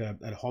sort of like a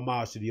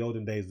homage to the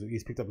olden days.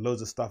 He's picked up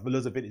loads of stuff,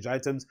 loads of vintage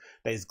items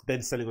that he's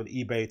then selling on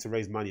eBay to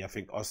raise money. I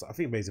think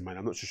raising money.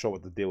 I'm not sure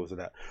what the deal was with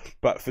that.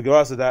 But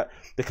regardless of that,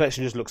 the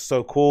collection just looks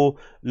so cool.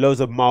 Loads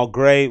of Mile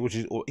Grey, which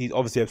he's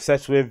obviously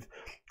obsessed with.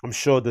 I'm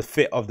sure the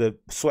fit of the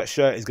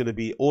sweatshirt is going to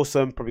be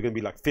awesome. Probably going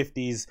to be like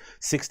 50s,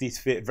 60s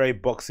fit, very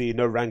boxy,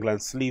 no Wrangler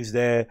sleeves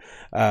there.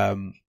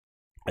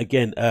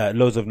 Again,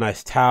 loads of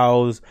nice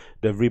towels.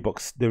 The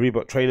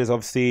Reebok trainers,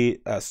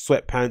 obviously,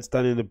 sweatpants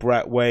done in the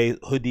bright way,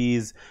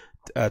 hoodies,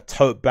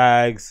 tote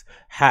bags,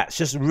 hats.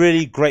 Just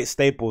really great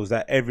staples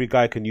that every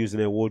guy can use in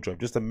their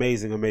wardrobe. Just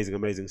amazing, amazing,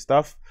 amazing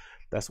stuff.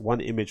 That's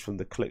one image from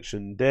the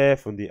collection there,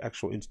 from the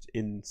actual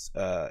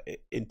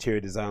interior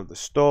design of the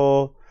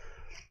store.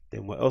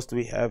 Then what else do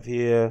we have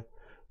here?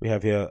 We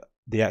have here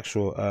the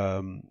actual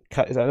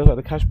is that like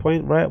the cash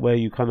point, right? Where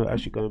you kind of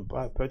actually go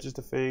and purchase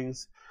the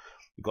things.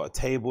 You've got a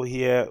table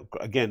here.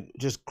 Again,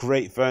 just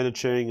great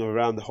furnituring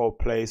around the whole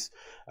place.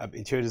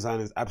 Interior design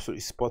is absolutely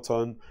spot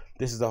on.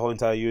 This is the whole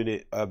entire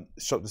unit.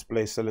 Shop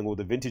display selling all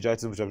the vintage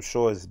items, which I'm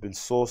sure has been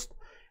sourced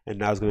and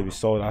now is going to be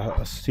sold.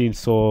 I've seen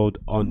sold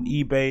on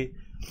eBay.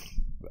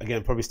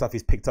 Again, probably stuff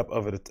he's picked up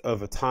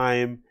over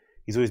time.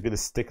 He's always been a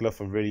stickler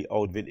for really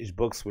old vintage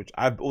books, which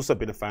I've also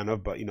been a fan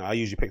of, but I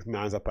usually pick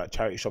mine up at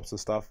charity shops and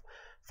stuff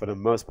for the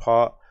most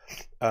part.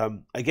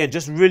 Again,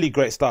 just really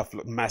great stuff.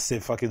 Look,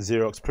 massive fucking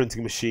Xerox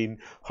printing machine,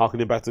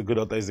 harkening back to the good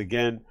old days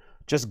again.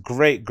 Just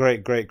great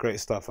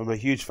stuff. I'm a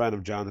huge fan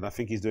of JJJJound, and I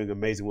think he's doing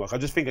amazing work. I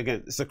just think,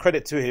 again, it's a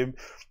credit to him.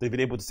 They've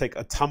been able to take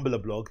a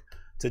Tumblr blog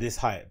to this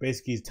height.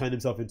 Basically, he's turned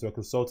himself into a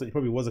consultant. He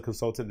probably was a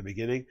consultant in the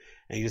beginning,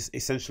 and he just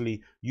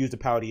essentially used the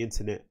power of the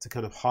internet to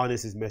kind of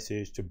harness his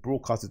message, to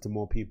broadcast it to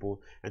more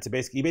people, and to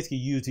basically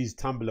used his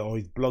Tumblr or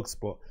his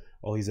blogspot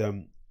or his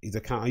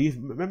account.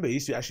 Remember, he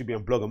used to actually be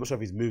on blog. I'm not sure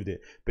if he's moved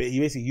it, but he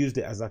basically used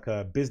it as like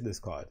a business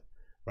card,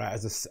 right?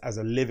 As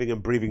a living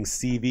and breathing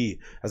CV,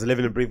 as a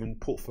living and breathing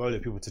portfolio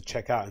of people to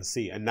check out and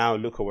see. And now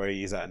look at where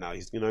he is at now.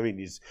 He's, you know what I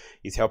mean?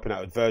 He's helping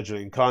out with Virgil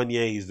and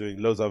Kanye. He's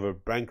doing loads of other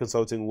brand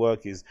consulting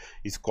work. He's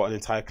got an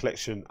entire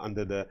collection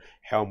under the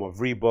helm of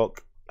Reebok.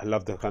 I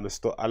love the kind of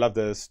store. I love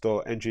the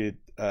store entry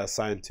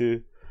sign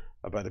too,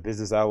 about the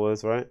business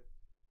hours, right?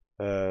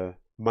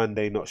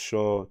 Monday, not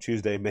sure.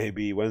 Tuesday,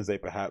 maybe. Wednesday,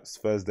 perhaps.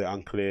 Thursday,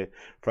 unclear.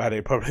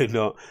 Friday, probably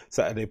not.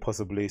 Saturday,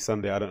 possibly.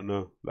 Sunday, I don't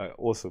know. Like,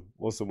 awesome.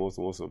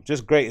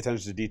 Just great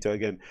attention to detail.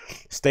 Again,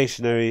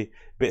 stationery,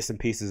 bits and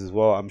pieces as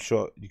well. I'm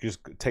sure you can just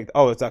take...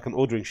 Oh, it's like an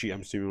ordering sheet,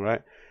 I'm assuming,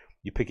 right?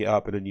 You pick it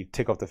up and then you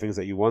tick off the things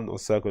that you want or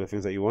circle the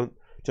things that you want.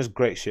 Just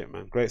great shit,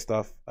 man. Great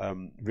stuff.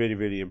 Really,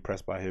 really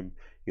impressed by him.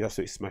 He's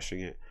absolutely smashing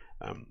it.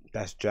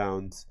 That's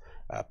JJJJound's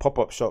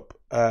pop-up shop.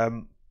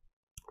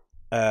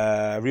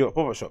 Reebok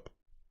Pop-up shop.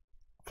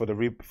 For the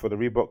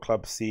Reebok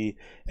Club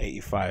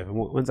C85. And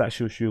when's that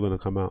shoe gonna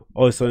come out?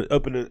 Oh, so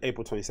opening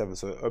April 27th.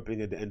 So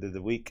opening at the end of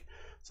the week.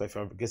 So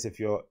I guess if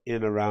you're in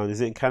and around, is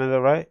it in Canada,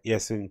 right?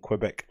 Yes, in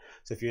Quebec.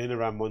 So if you're in and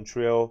around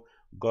Montreal,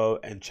 go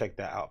and check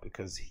that out,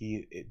 because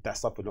that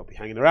stuff will not be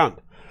hanging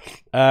around.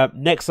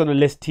 Next on the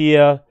list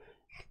here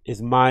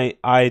is my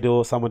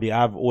idol, somebody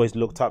I've always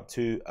looked up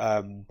to.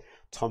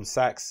 Tom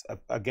Sachs,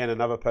 again,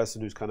 another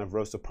person who's kind of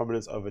rose to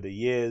prominence over the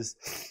years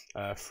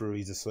through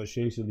his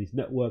association, his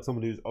network,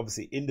 someone who's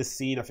obviously in the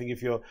scene. I think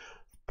if you're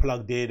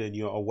plugged in and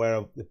you're aware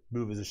of the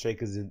movers and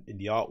shakers in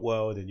the art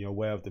world, and you're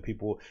aware of the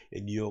people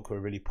in New York who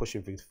are really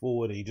pushing things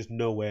forward, and you just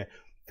know where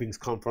things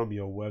come from,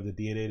 you're aware of the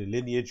DNA, the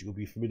lineage, you'll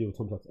be familiar with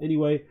Tom Sachs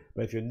anyway.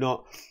 But if you're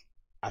not,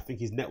 I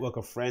think his network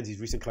of friends, his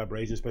recent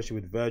collaborations,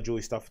 especially with Virgil,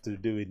 his stuff to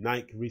do with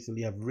Nike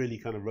recently, have really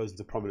kind of rose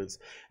into prominence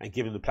and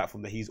given the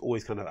platform that he's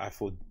always kind of, I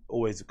thought,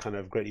 always kind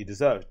of greatly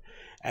deserved.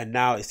 And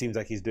now it seems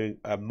like he's doing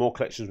more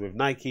collections with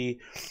Nike.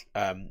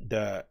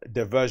 The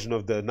version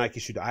of the Nike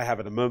shoe that I have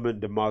at the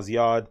moment, the Mars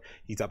Yard,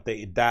 he's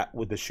updated that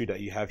with the shoe that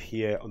you have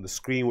here on the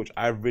screen, which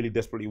I really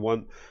desperately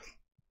want.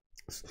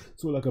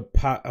 Sort of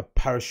like a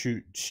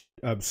parachute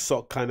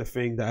sock kind of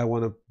thing that I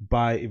want to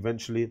buy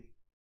eventually.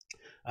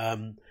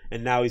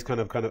 And now he's kind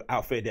of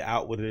outfitted it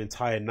out with an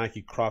entire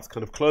Nike Craft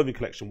kind of clothing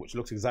collection, which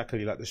looks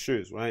exactly like the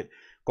shoes, right?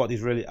 Got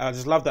these really, I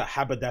just love that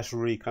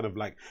haberdashery kind of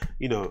like,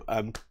 you know,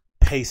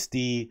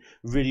 pasty,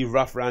 really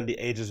rough around the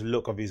edges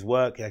look of his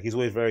work. Like, he's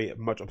always very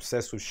much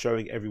obsessed with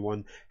showing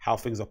everyone how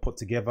things are put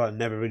together, and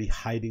never really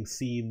hiding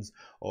seams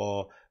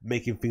or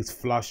making things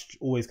flush,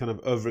 always kind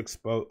of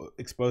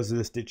exposing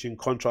the stitching,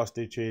 contrast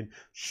stitching,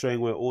 showing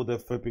where all the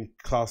flipping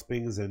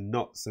claspings and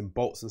knots and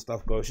bolts and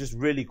stuff go. It's just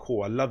really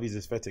cool. I love his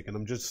aesthetic, and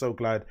I'm just so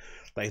glad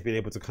that he's been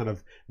able to kind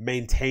of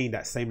maintain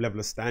that same level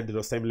of standard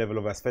or same level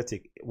of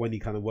aesthetic when he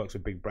kind of works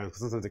with big brands.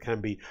 Because sometimes it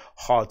can be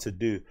hard to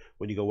do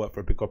when you go work for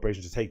a big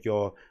corporation, to take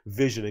your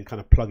vision and kind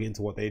of plug it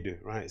into what they do,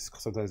 right?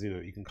 Sometimes, you know,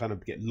 you can kind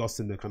of get lost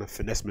in the kind of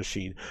finesse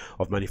machine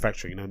of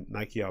manufacturing. You know,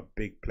 Nike are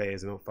big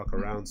players and don't fuck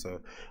around,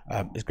 so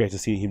it's great to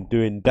see him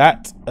doing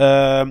that.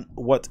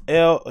 What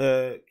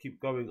else?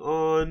 Keep going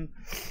on.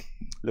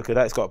 Look at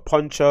that. It's got a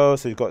poncho,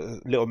 so he's got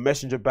a little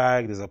messenger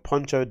bag. There's a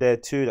poncho there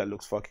too that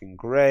looks fucking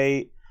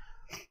great.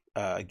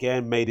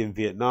 Again, made in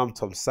Vietnam.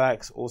 Tom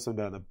Sachs, awesome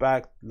down the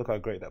back. Look how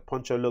great that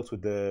poncho looks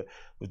with the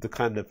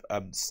kind of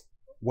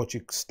what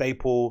you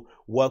staple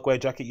workwear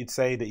jacket, you'd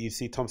say, that you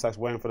see Tom Sachs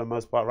wearing for the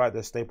most part, right?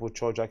 The staple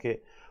chore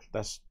jacket.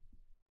 That's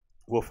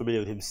well familiar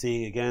with him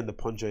seeing. Again, the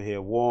poncho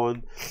here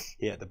worn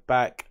here at the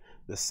back.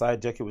 The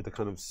side jacket with the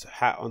kind of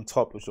hat on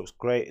top, which looks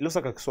great. It looks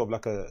like a sort of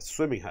like a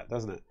swimming hat,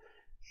 doesn't it?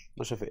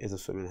 Not sure if it is a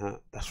swimming hat.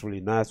 That's really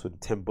nice with the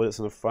 10 bullets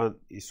on the front.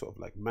 He's sort of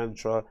like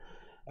mantra.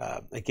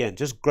 Again,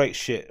 just great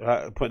shit,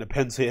 right? Putting a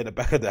pencil here at the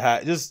back of the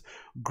hat. Just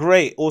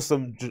great,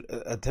 awesome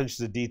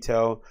attention to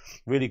detail.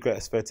 Really great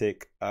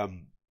aesthetic.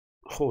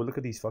 Oh, look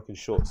at these fucking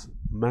shorts.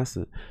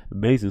 Massive.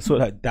 Amazing.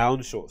 Sort of like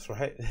down shorts,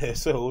 right? They're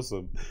so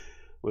awesome.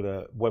 With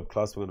a web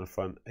clasping on the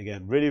front.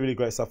 Again, really, really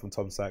great stuff from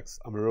Tom Sachs.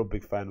 I'm a real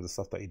big fan of the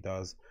stuff that he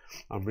does.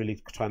 I'm really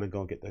trying to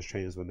go and get those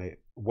trainers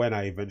when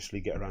I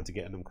eventually get around to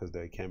getting them, because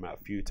they came out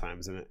a few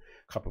times in it,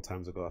 a couple of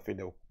times ago. I think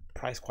they were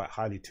priced quite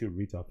highly too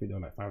retail. I think they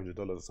were like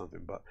 $500 or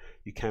something, but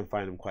you can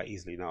find them quite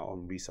easily now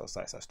on resale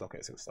sites like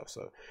StockX and stuff.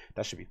 So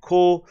that should be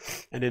cool.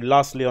 And then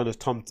lastly, on his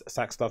Tom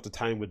Sachs stuff to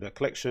tie in with the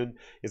collection,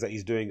 is that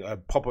he's doing a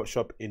pop-up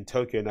shop in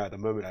Tokyo now at the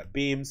moment at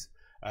Beams.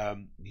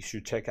 You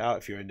should check out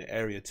if you're in the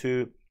area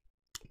too.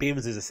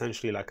 Beams is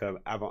essentially like a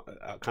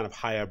kind of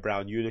higher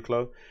brow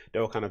Uniqlo. They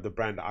were kind of the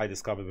brand that I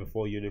discovered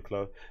before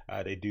Uniqlo.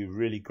 They do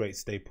really great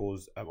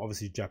staples,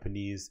 obviously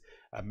Japanese,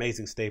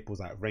 amazing staples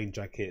like rain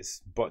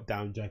jackets, butt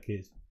down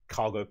jackets,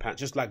 cargo pants,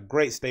 just like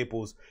great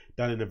staples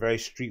done in a very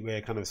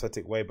streetwear kind of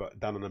aesthetic way, but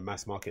done on a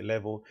mass market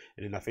level.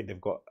 And then I think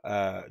they've got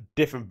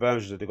different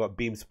versions. They've got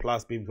beams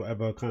plus, beams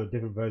whatever, kind of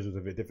different versions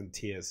of it, different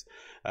tiers.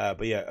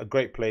 But yeah, a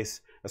great place.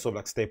 A sort of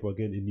like staple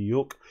again in New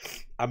York.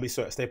 I mean,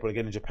 sorry, staple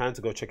again in Japan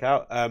to go check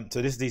out.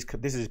 So this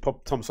is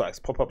Tom Sachs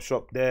pop-up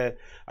shop there.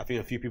 I think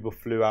a few people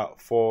flew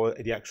out for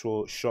the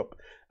actual shop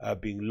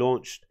being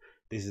launched.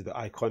 This is the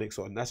iconic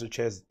sort of natural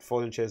chairs,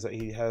 folding chairs that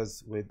he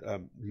has with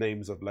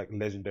names of like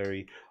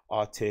legendary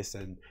artists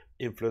and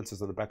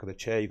influencers on the back of the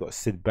chair. You've got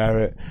Sid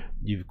Barrett,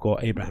 you've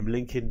got Abraham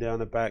Lincoln there on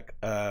the back,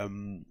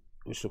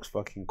 which looks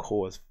fucking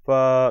cool as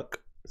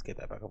fuck. Let's get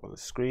that back up on the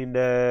screen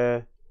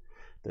there.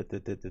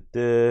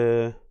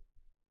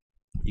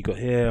 You got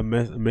here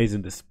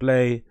amazing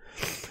display.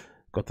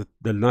 Got the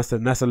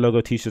NASA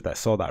logo t-shirt that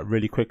sold out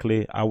really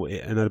quickly.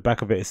 And at the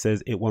back of it, it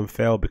says "It won't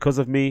fail because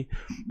of me."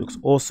 Looks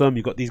awesome.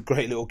 You got these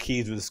great little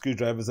keys with the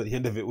screwdrivers at the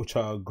end of it, which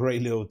are a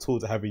great little tool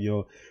to have in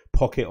your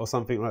pocket or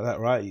something like that,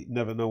 right? You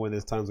never know when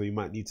there's times where you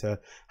might need to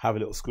have a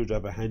little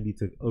screwdriver handy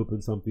to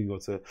open something or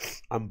to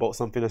unbolt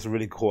something. That's a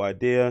really cool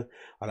idea.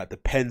 I like the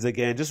pens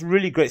again. Just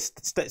really great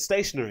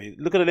stationery.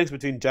 Look at the links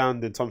between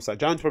JJJJound and Tom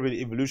Sachs. JJJJound's probably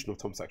the evolution of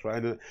Tom Sachs,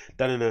 right? And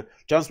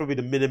JJJJJound's probably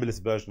the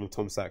minimalist version of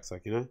Tom Sachs,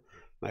 like, you know?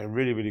 Like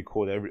really, really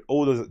cool. They're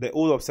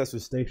all obsessed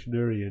with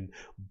stationery and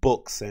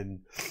books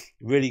and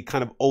really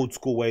kind of old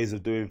school ways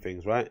of doing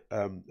things, right?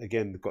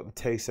 Again, they've got the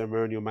taste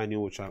ceremonial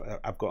manual, which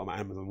I've got on my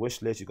Amazon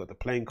wish list. You've got the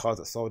playing cards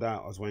that sold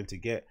out. I was waiting to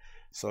get,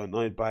 so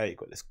annoyed by it. You've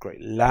got this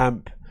great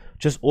lamp.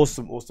 Just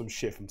awesome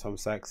shit from Tom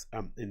Sachs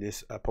in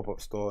this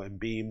pop-up store in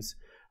Beams.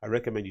 I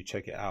recommend you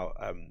check it out.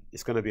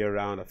 It's going to be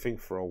around, I think,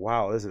 for a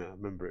while, isn't it? I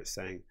remember it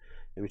saying.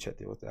 Let me check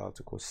what the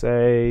article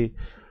say.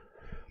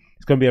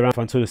 It's going to be around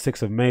until the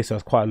 6th of May, so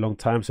that's quite a long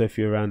time. So if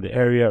you're around the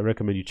area, I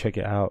recommend you check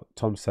it out.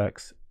 Tom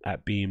Sachs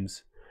at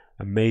Beams.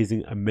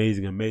 Amazing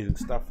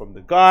stuff from the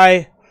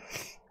guy.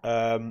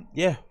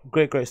 Yeah,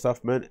 great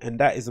stuff, man. And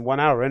that is 1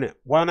 hour, innit?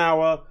 1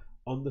 hour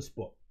on the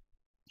spot.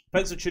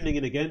 Thanks for tuning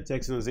in again to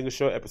Agostinho Zinga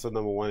Show, episode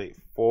number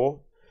 184.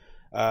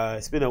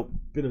 It's been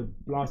a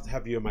blast to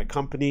have you in my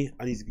company.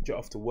 I need to get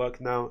off to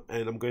work now,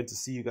 and I'm going to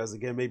see you guys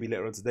again maybe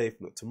later on today,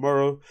 if not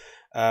tomorrow.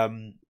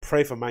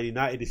 Pray for Man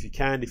United if you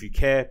can, if you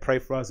care. Pray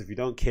for us if you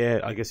don't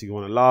care. I guess you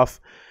want to laugh.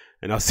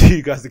 And I'll see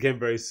you guys again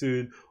very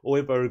soon. All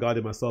info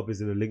regarding myself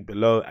is in the link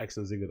below,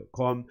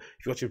 agostinhozinga.com.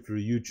 If you're watching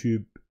through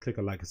YouTube, click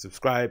on like and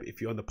subscribe.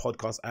 If you're on the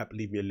podcast app,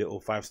 leave me a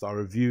little 5-star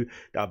review.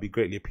 That would be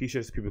greatly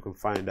appreciated so people can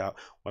find out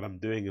what I'm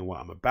doing and what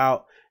I'm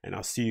about. And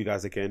I'll see you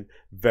guys again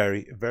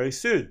very, very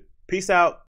soon. Peace out.